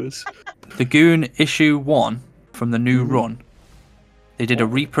Me Timbers. The Goon issue 1 from the new run. They did a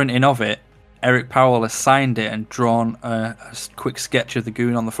reprinting of it. Eric Powell has signed it and drawn a quick sketch of the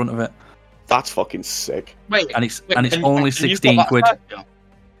Goon on the front of it. That's fucking sick. And it's only 16 quid.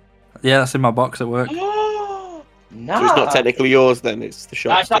 Yeah, that's in my box at work. No. So it's not technically yours then, it's the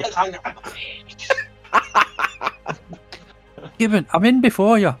shop's. Gibbon, I'm in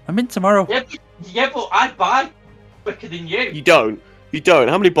before you. I'm in tomorrow. Yeah, but I buy quicker than you. You don't.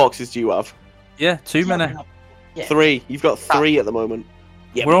 How many boxes do you have? Yeah, too many. Yeah. 3. You've got 3 at the moment.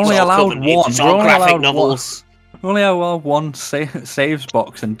 Yeah, We're but only it's all allowed covered- one. It's We're all only graphic allowed novels. We only have one saves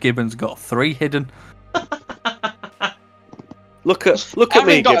box, and Gibbon's got 3 hidden. Look at I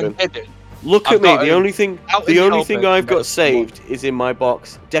me, haven't got Gibbon. a hidden. Look I've at me. got The a- only thing out in the open, I've got there's saved is in my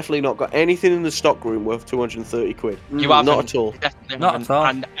box. Definitely not got anything in the stock room worth 230 quid. You Not haven't. at all. Definitely Not haven't. at all.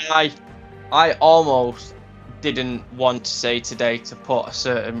 And I almost didn't want to say today to put a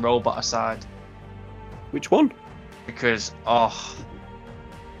certain robot aside Which one? because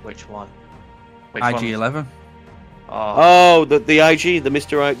which one? Which one? IG-11. Oh, Oh, the IG, the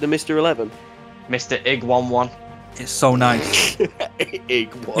Mr. 11. Mr. Ig11. It's so nice.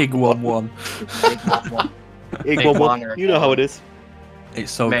 Ig one. IG-11. Ig one. You know how it is.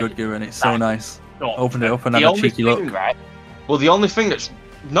 It's so Mate, good, Gibbon. It's so nice. No, Opened it up and the had a only cheeky thing, look. right? Well, the only thing that's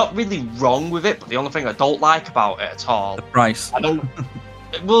not really wrong with it, but the only thing I don't like about it at all, The price. I don't.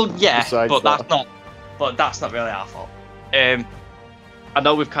 Well, yeah, Besides but that. that's not. But that's not really our fault. I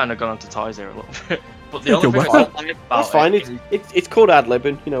know we've kind of gone onto toys here a little bit, but the only thing I don't like about That's fine. it It's called ad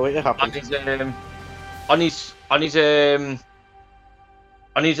libbing. You know, it is happens. on his I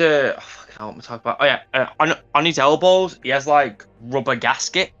need to. I want to talk about. Oh yeah, on his elbows, he has like rubber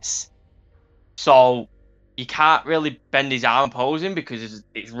gaskets, so you can't really bend his arm posing because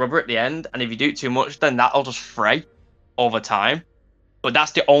it's rubber at the end, and if you do it too much, then that'll just fray over time. But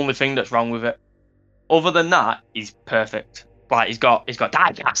that's the only thing that's wrong with it. Other than that, he's perfect. Like he's got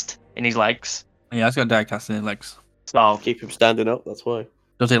die cast in his legs, Yeah, it's got diecast in his legs. so Keep him standing up. That's why.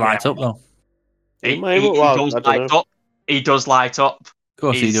 Does he light up, though? he Well, does I don't light know. up. He does light up. Of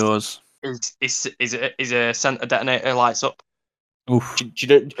course he He's- does. Is a center detonator lights up. Oof. Do you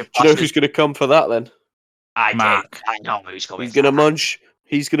know who's going to come for that then? I Mark. know who's coming. He's going to munch.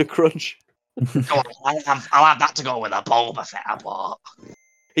 He's going to crunch. I'll have that to go with a Boba Fett I bought.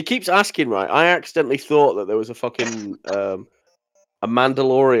 He keeps asking, right? I accidentally thought that there was a fucking a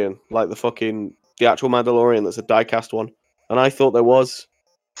Mandalorian, like the actual Mandalorian that's a diecast one, and I thought there was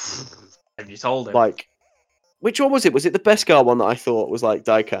Have you told him? like, which one was it? Was it the Beskar one that I thought was like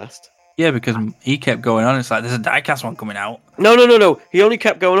diecast? Yeah, because he kept going on. It's like, there's a diecast one coming out. No. He only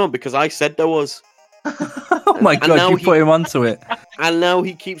kept going on because I said there was, Oh my And god, now you he- put him onto it. and now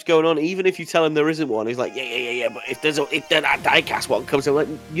he keeps going on. Even if you tell him there isn't one, he's like, yeah. But if that diecast one comes, I'm like,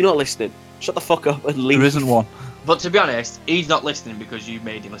 you're not listening. Shut the fuck up and leave. There isn't one. But to be honest, he's not listening because you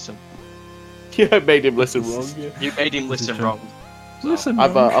made him listen. Yeah, I made him listen wrong. Yeah. You made him This is listen true. wrong. Listen,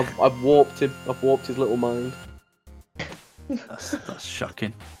 I've man. I've warped him. I've warped his little mind. That's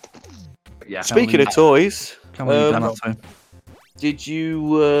shocking. Yeah. Speaking believe- of toys, Can't believe you've done Um, that to him. did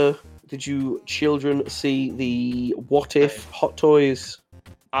you children see the What If Hot Toys?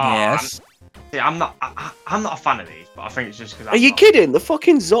 Yes. I'm not a fan of these, but I think it's just because. Are you kidding? The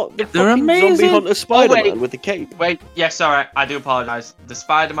fucking They're zombie amazing. hunter Spider-Man wait. with the cape. Wait, yeah, sorry, I do apologise. The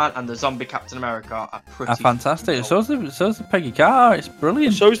Spider-Man and the zombie Captain America are pretty. Are fantastic. So's the Peggy Carter. It's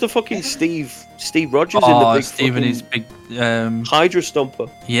brilliant. So's the fucking Steve Rogers in Oh, the big Steve and his fucking big. Hydra Stomper.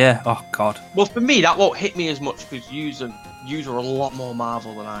 Yeah. Oh god. Well, for me, that won't hit me as much because you are a lot more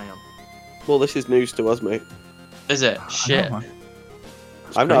Marvel than I am. Well, this is news to us, mate. Is it? I Shit. know, man.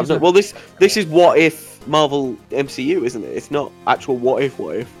 It's I've not. crazy. Well, this is What If Marvel MCU, isn't it? It's not actual What If.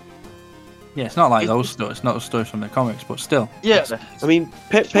 Yeah, it's not like those stories. It's not the stories from the comics, but still. Yeah. I mean,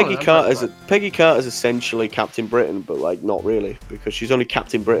 It's one Peggy of them, Carter's right? Peggy Carter's essentially Captain Britain, but like not really, because she's only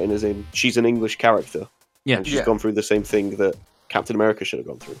Captain Britain, as in she's an English character, Yeah. and she's Yeah. gone through the same thing that Captain America should have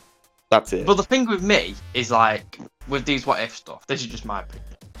gone through. That's it. But the thing with me is like with these what if stuff. This is just my opinion.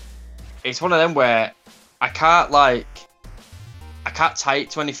 It's one of them where I can't tie it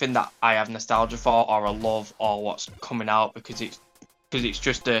to anything that I have nostalgia for or a love or what's coming out because it's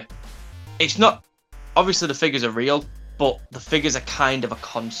just it's not obviously the figures are real, but the figures are kind of a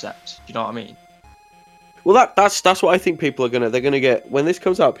concept. Do you know what I mean? Well, that's what I think people are they're gonna get when this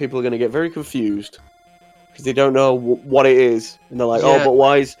comes out. People are gonna get very confused because they don't know what it is, and they're like, Yeah. "Oh, but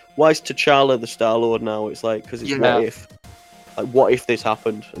why is T'Challa the Star Lord now?" It's like because it's Yeah. what if, like what if this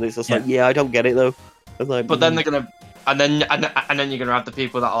happened, and it's just like, yeah, I don't get it though. I'm like, But then they're gonna and then you're gonna have the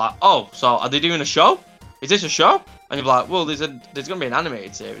people that are like, oh, so are they doing a show? Is this a show? And you're like, well, there's gonna be an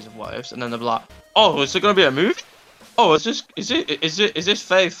animated series of what ifs, and then they'll be like, oh, is there gonna be a movie? Oh, is this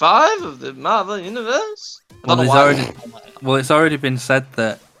Phase 5 of the Marvel universe? I Well, don't know why. it's already been said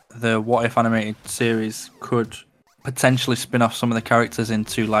that the What If animated series could potentially spin off some of the characters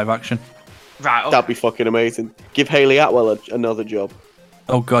into live action. Right. Okay. that'd be fucking amazing. Give Hayley Atwell another job.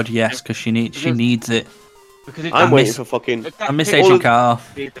 Oh god, yes, because she needs it. Because it, I'm I waiting miss- for fucking I miss All Agent of-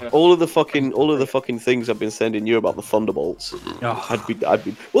 Carter. all of the fucking things I've been sending you about the Thunderbolts. Oh, I'd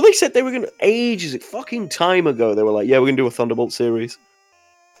be. Well, they said they were gonna ages, fucking time ago. They were like, yeah, we're gonna do a Thunderbolt series.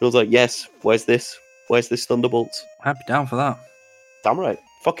 I was like, yes, where's this? Where's this Thunderbolts? I'd be down for that. Damn right.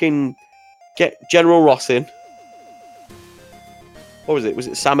 Fucking get General Ross in. What was it? Was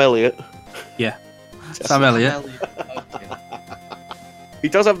it Sam Elliott? Yeah. Sam Elliott. He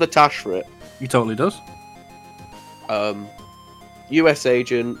does have the tash for it. He totally does. US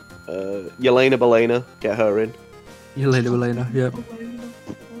agent, Yelena Belena, get her in. Elena, yep.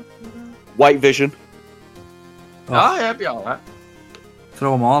 White Vision, Oh, yeah, be alright.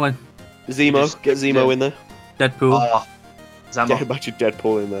 Throw them all in. Zemo, get Zemo in there. Deadpool. Oh, Get Zemo. a bunch of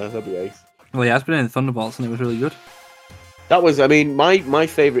Deadpool in there, that'd be ace. Well, he has been in Thunderbolts and it was really good. That was, I mean, my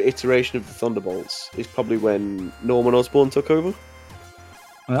favourite iteration of the Thunderbolts is probably when Norman Osborn took over.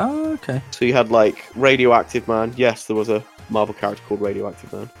 Oh, okay. So you had like Radioactive Man. Yes, there was a Marvel character called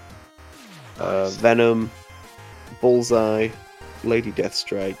Radioactive Man. Nice. Venom, Bullseye, Lady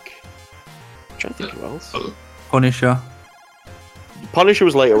Deathstrike. I'm trying to think who else. Punisher. Punisher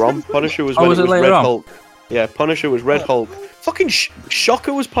was later on. Punisher was Oh, when was it it was later Red on? Hulk. Yeah, Punisher was Red Hulk. Fucking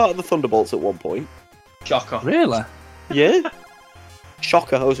Shocker was part of the Thunderbolts at one point. Shocker. Really? Yeah.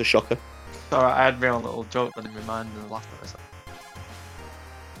 Shocker, I was a shocker. Alright, I had my own little joke that in my mind and I laughed at myself.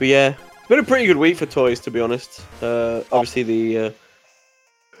 But yeah, it's been a pretty good week for toys, to be honest. Obviously, the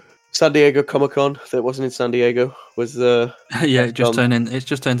San Diego Comic Con that wasn't in San Diego was Yeah, it's just done. turned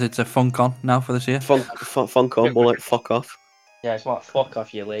into FunCon now for this year. Funcom, more like fuck off. Yeah, it's like, fuck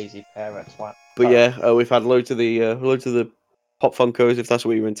off, you lazy parents. Like, But yeah, we've had loads of the Pop Funkos, if that's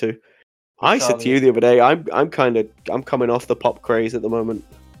what you're into. I said to you the other day, I'm coming off the pop craze at the moment.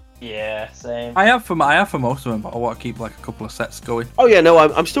 yeah, same. I have for most of them, but I want to keep like a couple of sets going. Oh yeah, no,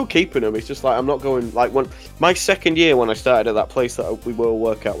 I'm still keeping them. It's just like I'm not going like when my second year when I started at that place that we were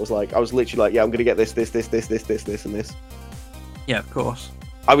work at was like I was literally like, yeah, I'm gonna get this, and this. Yeah, of course.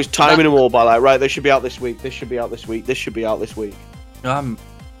 I was timing them all by like, right, they should be out this week. This should be out this week. This should be out this week. I'm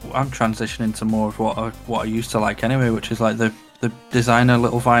transitioning to more of what I used to like anyway, which is like the designer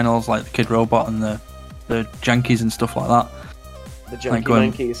little vinyls, like the Kid Robot and the Jankies and stuff like that. The Janky Like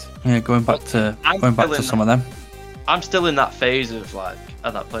going- Mankeys. Yeah, going back to some of them. I'm still in that phase of like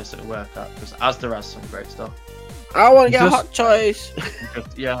at that place that I work at because Asda has some great stuff. I want to get Just- hot toys.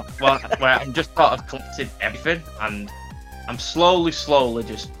 Yeah, well, where I'm just sort of collecting everything and I'm slowly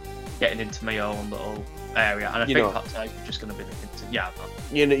just getting into my own little area, and I You think know- Hot Toys is just going to be the yeah.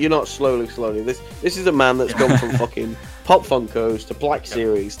 You're not slowly. This is a man that's gone from fucking Pop Funkos to Black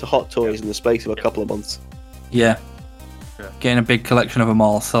Series to Hot Toys in the space of a couple of months. Yeah. Yeah. Getting a big collection of them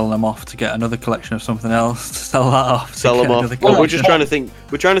all, selling them off to get another collection of something else, to sell that off. Sell to them get off. another Well, we're collection. just trying to think.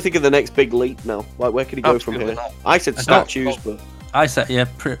 We're trying to think of the next big leap now. Like, where could he go from Absolutely here? not. I said statues, but I said, yeah,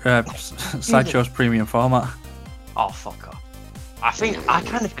 Sideshow's premium format. Oh fuck off! I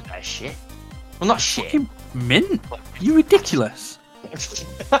kind of think that's shit. Well, not shit. Fucking mint. You ridiculous.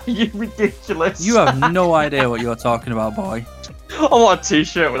 You ridiculous. You have no idea what you're talking about, boy. I want a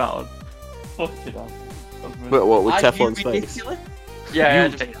T-shirt with that on. Fucking hell. but what with Are Teflon's you face? ridiculous? Yeah,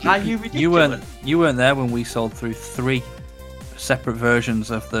 You- just, are you ridiculous? You weren't there when we sold through 3 separate versions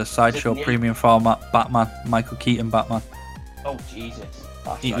of the Sideshow Didn't you? premium format Batman, Michael Keaton Batman. Oh Jesus!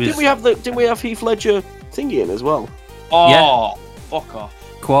 That's It right. was- Didn't we have Heath Ledger thingy in as well? Oh, fuck off!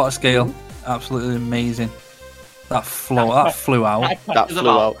 Quarter scale, absolutely amazing. That flew out. That flew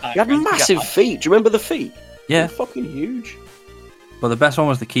out. He had massive feet. Do you remember the feet? Yeah, They're fucking huge. but the best one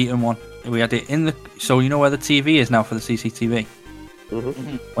was the Keaton one. We had it in the, so you know where the TV is now for the CCTV.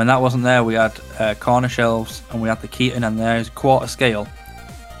 Mm-hmm. When that wasn't there, we had corner shelves, and we had the Keaton, and there's quarter scale.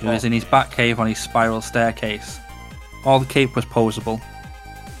 It was in his back cave on his spiral staircase. All the cape was posable.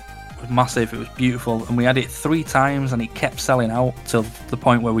 It was massive. It was beautiful, and we had it 3 times, and it kept selling out till the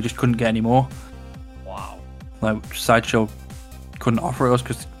point where we just couldn't get any more. Wow. Like Sideshow couldn't offer it us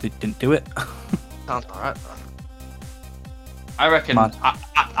because they didn't do it. Sounds alright. I reckon. Mad.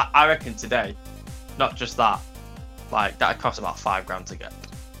 I reckon today, not just that, like that cost about £5 to get.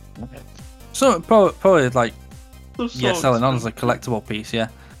 So probably like selling on as a collectible piece, yeah.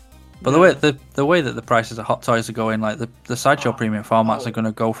 But the way that the prices of Hot Toys are going, like the Sideshow premium formats are going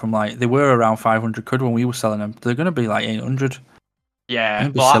to go from like they were around 500 quid when we were selling them. They're going to be like 800. Yeah,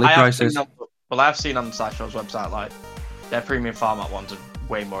 It'd be well, silly I have prices. seen I've seen on the Sideshow's website like their premium format ones are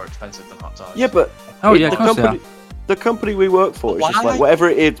way more expensive than Hot Toys. Yeah, but Oh yeah, the of course they are. company, the company we work for is just Why? like whatever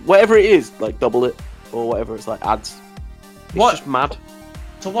it is, like double it or whatever. It's like ads. It's What? just mad.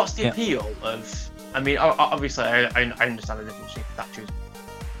 So what's the Yeah. appeal of? I mean, obviously, I understand the difference between statues.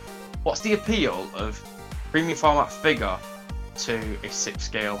 What's the appeal of premium format figure to a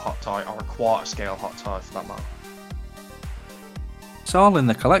 6-scale Hot Toy or a quarter scale Hot Toy for that matter? It's all in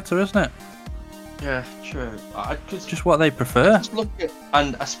the collector, isn't it? Yeah, true. Just what they prefer. Just look at,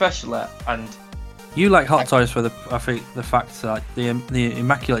 and especially, and you like Hot Toys for the fact that the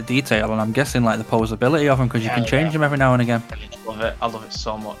immaculate detail, and I'm guessing like the posability of them because you can change them every now and again. I love it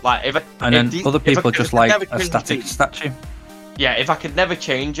so much. Like other people just like a static statue. Yeah, if I could never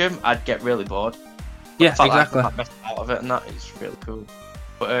change them, I'd get really bored. Yeah, exactly. Like, out of it, and that is really cool.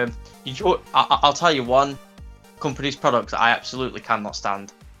 But I'll tell you one company's products I absolutely cannot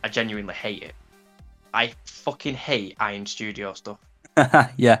stand. I genuinely hate it. I fucking hate Iron Studio stuff.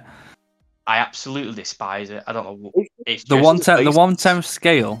 Yeah. I absolutely despise it. I don't know. It's the 1/10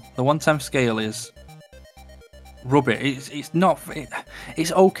 scale. The 1/10 scale is rubbish. It's not.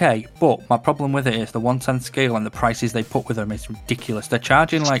 It's okay, but my problem with it is the 1/10 scale and the prices they put with them is ridiculous. They're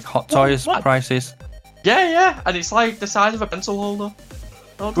charging like Hot Toys prices. Yeah, and it's like the size of a pencil holder.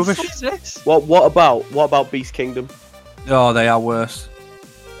 Oh, rubbish. What is this? What about Beast Kingdom? Oh, they are worse.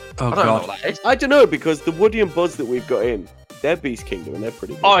 Oh I don't know god. what that is. I don't know, because the Woody and Buzz that we've got in, they're Beast Kingdom and they're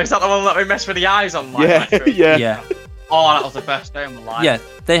pretty good. Oh, is that the one that we messed with the eyes on? Like, yeah, yeah. Yeah. Oh, that was the best day of my life. Yeah,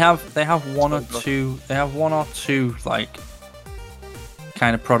 they have one or two. They have one or two like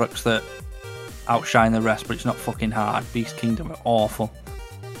kind of products that outshine the rest, but it's not fucking hard. Beast Kingdom are awful.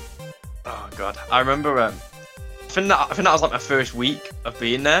 Oh god, I remember. I think that was like my first week of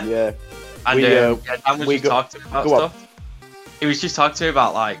being there. Yeah. And Dan was just talking to me about stuff. He was just talking to me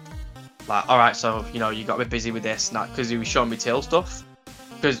about like, all right, so you got to be busy with this, because he was showing me tail stuff.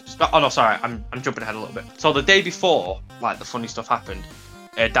 I'm jumping ahead a little bit. So the day before, like the funny stuff happened,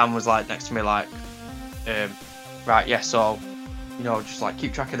 Dan was like next to me, like, right, yeah, so just like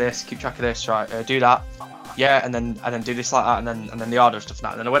keep track of this, right, do that, yeah, and then do this like that, and then the order stuff and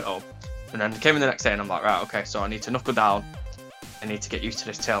that. And then I went home, and then came in the next day, and I'm like, right, okay, so I need to knuckle down. I need to get used to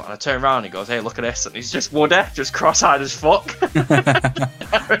this tail. And I turn around and he goes, hey, look at this. And he's just Woody, just cross-eyed as fuck.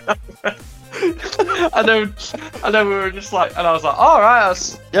 and then we were just like, and I was like, all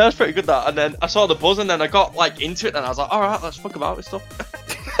right, that's pretty good that. And then I saw the Buzz, and then I got like into it, and I was like, all right, let's fuck about with stuff.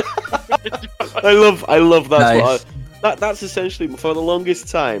 I love that. Nice. That's essentially, for the longest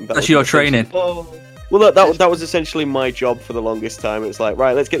time. That's your training. Well, that was essentially my job for the longest time. It's like,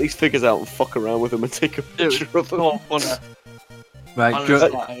 right, let's get these figures out and fuck around with them and take a picture of them. So funny. Right,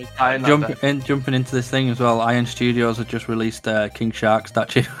 jumping into this thing as well. Iron Studios have just released King Shark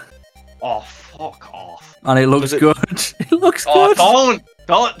statue. Oh, fuck off! And it looks good. It looks good.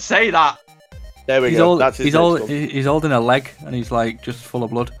 Don't say that. There we go. That's his he's holding a leg, and he's like just full of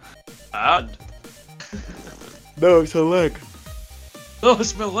blood. No, it's a leg. No,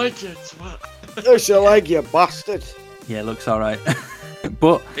 it's my leg. It's a leg, you bastard. Yeah, it looks alright.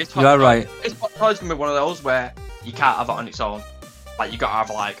 But you're right. It's probably gonna be one of those where you can't have it on its own. Like you gotta have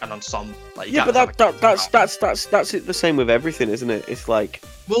like an ensemble. Like, yeah, but that's it. The same with everything, isn't it? It's like,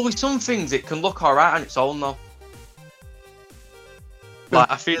 well, with some things it can look alright on its own though. Like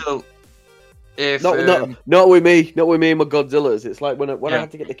I feel if not with me and my Godzillas. It's like when I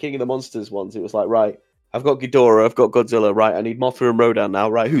had to get the King of the Monsters ones, it was like, right, I've got Ghidorah, I've got Godzilla, right, I need Mothra and Rodan now,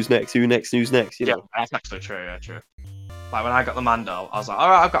 right, who's next? Who's next? You know? That's actually true. Yeah, true. Like when I got the Mando, I was like, all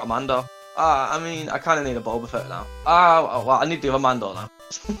right, I've got a Mando. I mean, I kind of need a Boba Fett now. Well, I need the other Mando now.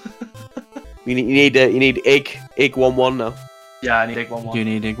 you need Ig 11 now. Yeah, I need Ig 11. You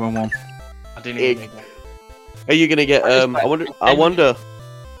need Ig 11. I do need Ig. Are you gonna get? I wonder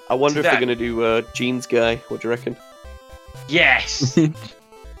if they're gonna do Jeans Guy. What do you reckon? Yes.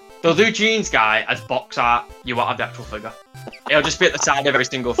 They'll do Jeans Guy as box art. You won't have the actual figure. It'll just be at the side of every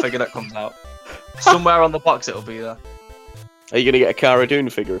single figure that comes out. Somewhere on the box, it'll be there. Are you gonna get a Cara Dune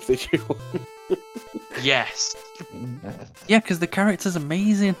figure if they do? Yes. Yeah, because the character's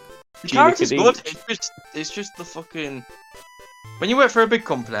amazing. The character's good. It's just the fucking. When you work for a big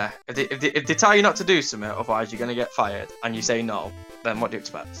company, if they tell you not to do something, otherwise you're gonna get fired, and you say no, then what do you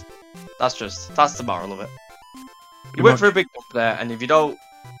expect? That's the moral of it. You work for a big company, and if you don't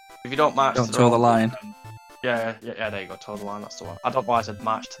march, don't toe the line. Yeah, there you go, toe the line. That's the one. I don't know why I said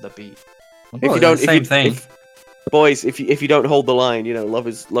march to the beat. If you don't, boys, if you don't hold the line, love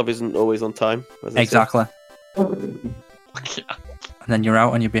isn't always on time. Exactly. And then you're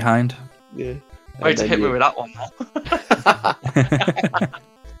out and you're behind. Yeah. Wait to hit me with that one.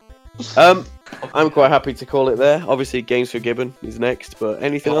 I'm quite happy to call it there. Obviously, Games for Gibbon is next, but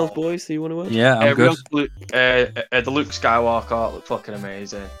anything else, boys, that you want to add? Yeah, I'm good. The Luke Skywalker art looked fucking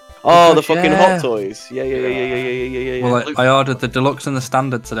amazing. Oh, the fucking Hot Toys. Yeah. Well, I ordered the deluxe and the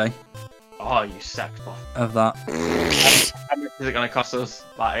standard today. Oh, you sex buff. Of that. How much is it going to cost us?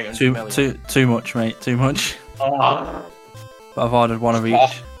 Like 800 million? Too much, mate. Too much. Oh. But I've ordered one of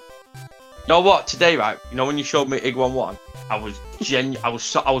each. know what? Today, right? You know when you showed me Ig11, I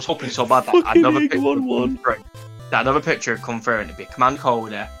was hoping so bad that another picture would come through. That another picture would come through and it'd be Command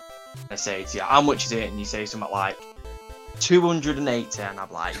Coder. I say to you, how much is it? And you say something like 280, and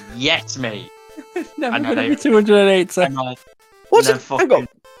I'm like, yes, mate. Never gonna be 280. What's it? Hang on.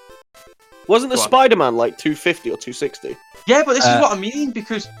 Wasn't the Spider-Man like 250 or 260? Yeah, but this is what I mean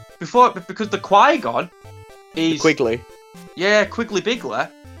because the Qui-Gon is Quigley. Yeah, Quigley Bigler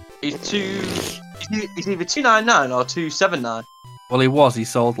is he's either 299 or 279. Well, he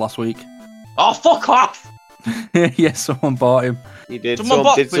sold last week. Oh, fuck off! Yeah, someone bought him. He did. Someone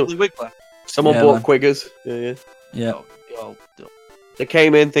bought Quigley Wiggler. Someone bought Quiggers. Yeah. Oh. They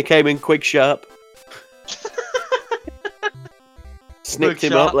came in Quig sharp. Snicked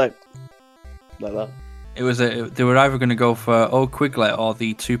him up like that. It was they were either going to go for Quigley or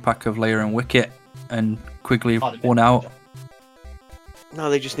the 2-pack of Leia and Wicket, and Quigley won out. No,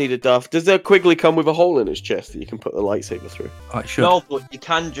 they just need a Darth. Does their Quigley come with a hole in his chest that you can put the lightsaber through? Oh, it should. No, but you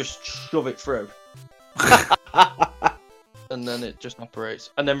can just shove it through. And then it just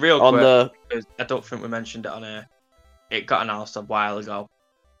operates. And then real quick, because I don't think we mentioned it on air, it got announced a while ago.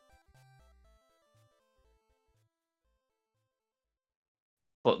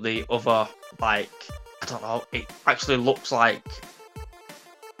 But the other, I don't know, it actually looks like...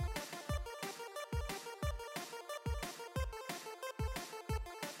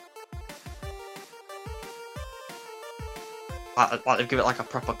 Like they give it like a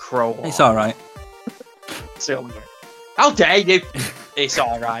proper crow. It's alright. How dare you? It's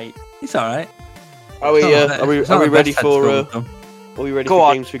alright. It's alright. Are we ready for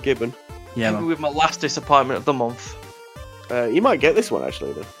games for Gibbon? Yeah. Maybe with my last disappointment of the month. You might get this one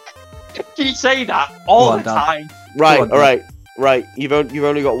actually then. You say that all the time. Right, alright. You've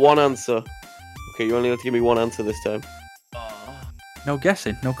only got one answer. Okay, you only have to give me one answer this time. No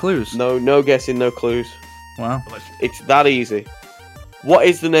guessing, no clues. No guessing, no clues. Wow. It's that easy. What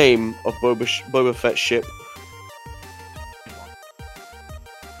is the name of Boba Fett's ship?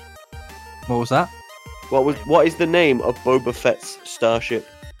 What was that? What is the name of Boba Fett's starship?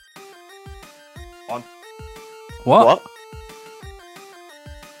 What? What?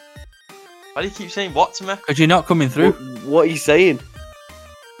 Why do you keep saying what to me? Because you're not coming through. What are you saying?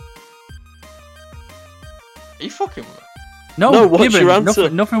 Are you fucking with me? No, what's your answer?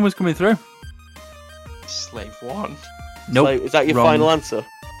 Nothing was coming through. Slave 1. Nope. Is that your final answer?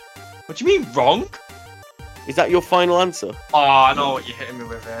 What do you mean, wrong? Is that your final answer? Oh, I know what you're hitting me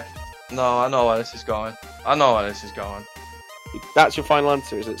with here. No, I know where this is going. That's your final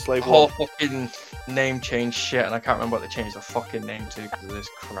answer, is it? Slave 1? Whole fucking name change shit, and I can't remember what they changed the fucking name to because of this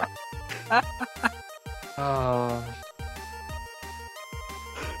crap.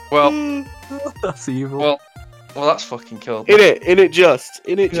 Well, that's evil. Well, that's fucking killed. In it just.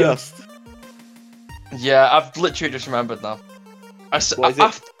 Yeah, I've literally just remembered now. After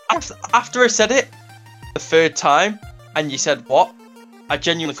I said it the third time, and you said what? I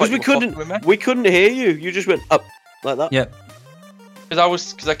genuinely thought we couldn't hear you. You just went up like that. Yep.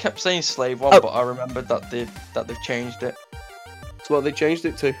 Because I kept saying Slave 1, but I remembered that they've changed it. That's what they changed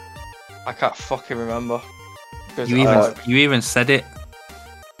it to. I can't fucking remember. You even said it.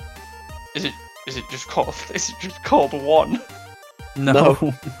 Is it just called 1?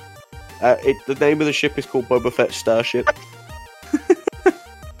 No. The name of the ship is called Boba Fett's starship.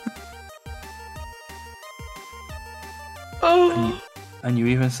 And you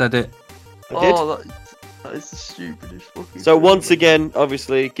even said it. I did. That is the stupidest fucking. So once again,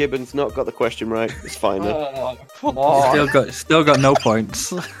 obviously, Gibbon's not got the question right. It's fine then. Oh, come on. Still got no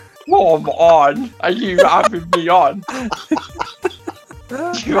points. Come on. Are you having me on?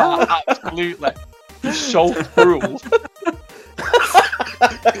 You are absolutely so cruel.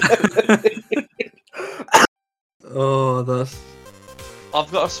 Oh, that's.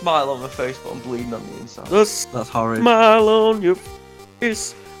 I've got a smile on my face, but I'm bleeding on the inside. That's horrid. Smile on your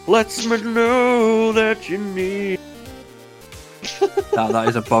face lets me know that you need. That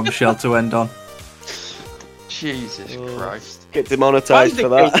is a bombshell to end on. Jesus Christ. Get demonetized for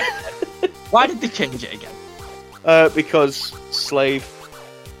that. Why did they change it again? Because slave.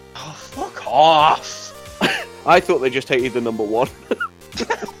 Oh, fuck off. I thought they just hated the number 1.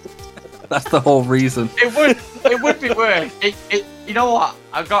 That's the whole reason. It would be worse. You know what?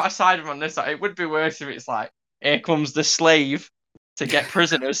 I've got a side of on this side. It would be worse if it's like, here comes the slave to get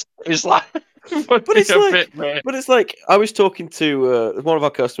prisoners. It's like, but it's like I was talking to one of our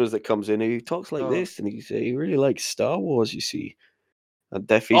customers that comes in. He talks like this, and he really likes Star Wars. You see, and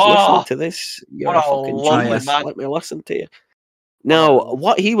if he's listening to this, you're a fucking genius. Let me listen to you. Now,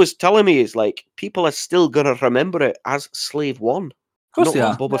 what he was telling me is like people are still gonna remember it as Slave 1. course not they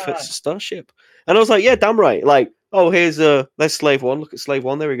on are. Boba Fett's starship. And I was like, yeah, damn right. Like, oh, here's there's Slave One. Look at Slave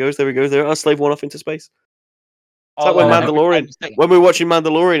One. There he goes. There. Slave One off into space. It's like when Mandalorian, when we're watching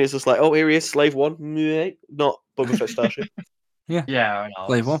Mandalorian, it's just like, oh, here he is, Slave One. Not Boba Fett's starship. Yeah. Yeah, I know.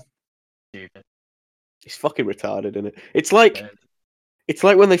 Slave One. Stupid. It's fucking retarded, isn't it? It's like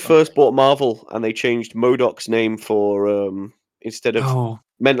when they first bought Marvel and they changed MODOK's name for instead of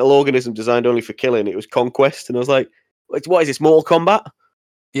mental organism designed only for killing, it was Conquest, and I was like, what is this, Mortal Kombat?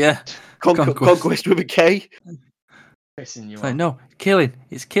 Yeah. Conquest with a K. It's like, no, killing.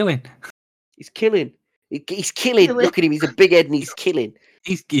 It's killing. He's killing. He's killing. Look at him. He's a big head and he's killing.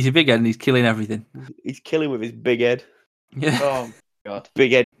 He's a big head and he's killing everything. He's killing with his big head. Yeah. Oh god.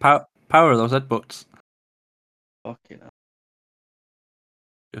 Big head. Power of those headbutts. Fucking hell.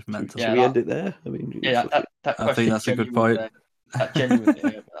 Just mental. Should we end it there? I mean, that I think that's a good point. That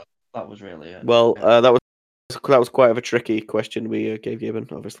genuinely, that was really. Well, that was quite of a tricky question we gave Gibbon,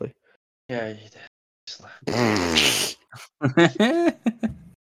 obviously. Yeah, you did.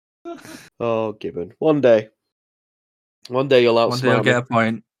 Oh, Gibbon. One day you'll outsmart One day I'll get a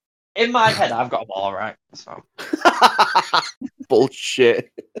point. In my head, I've got them all right. So.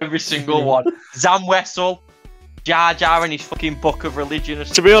 Bullshit. Every single one. Zam Wessel, Jar Jar and his fucking book of religion.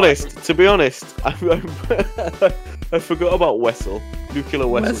 To be honest, I forgot about Wessel. Nuclear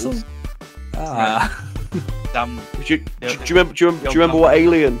Wessels. Zam. Do you remember what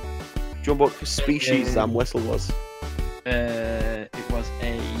alien? Do you remember what species Zam Wessel was? It was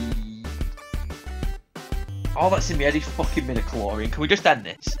a. Oh, that's in my head. He's fucking midichlorian. Can we just end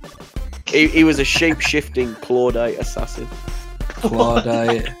this? He was a shape-shifting Claudite assassin.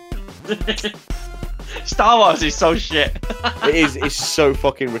 Claudite. Star Wars is so shit. It's so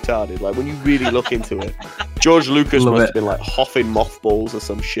fucking retarded. Like, when you really look into it, George Lucas must have been like hoffing mothballs or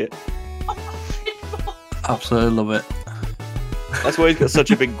some shit. Absolutely love it. That's why he's got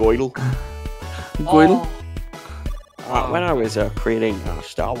such a big goidle. Goidle? When I was creating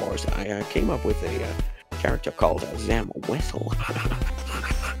Star Wars, I came up with a character called Zam Wessel.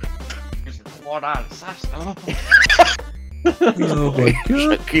 What an assassin. Oh my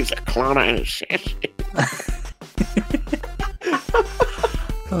god. He's a clown and assassin.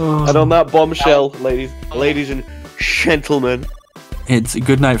 And on that bombshell, ladies and gentlemen, it's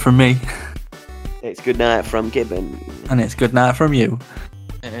good night from me. It's good night from Gibbon. And it's good night from you.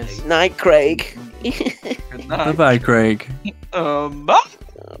 It is. Night, Craig. Good night. Bye-bye, Craig. Bye.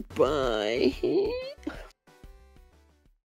 Bye.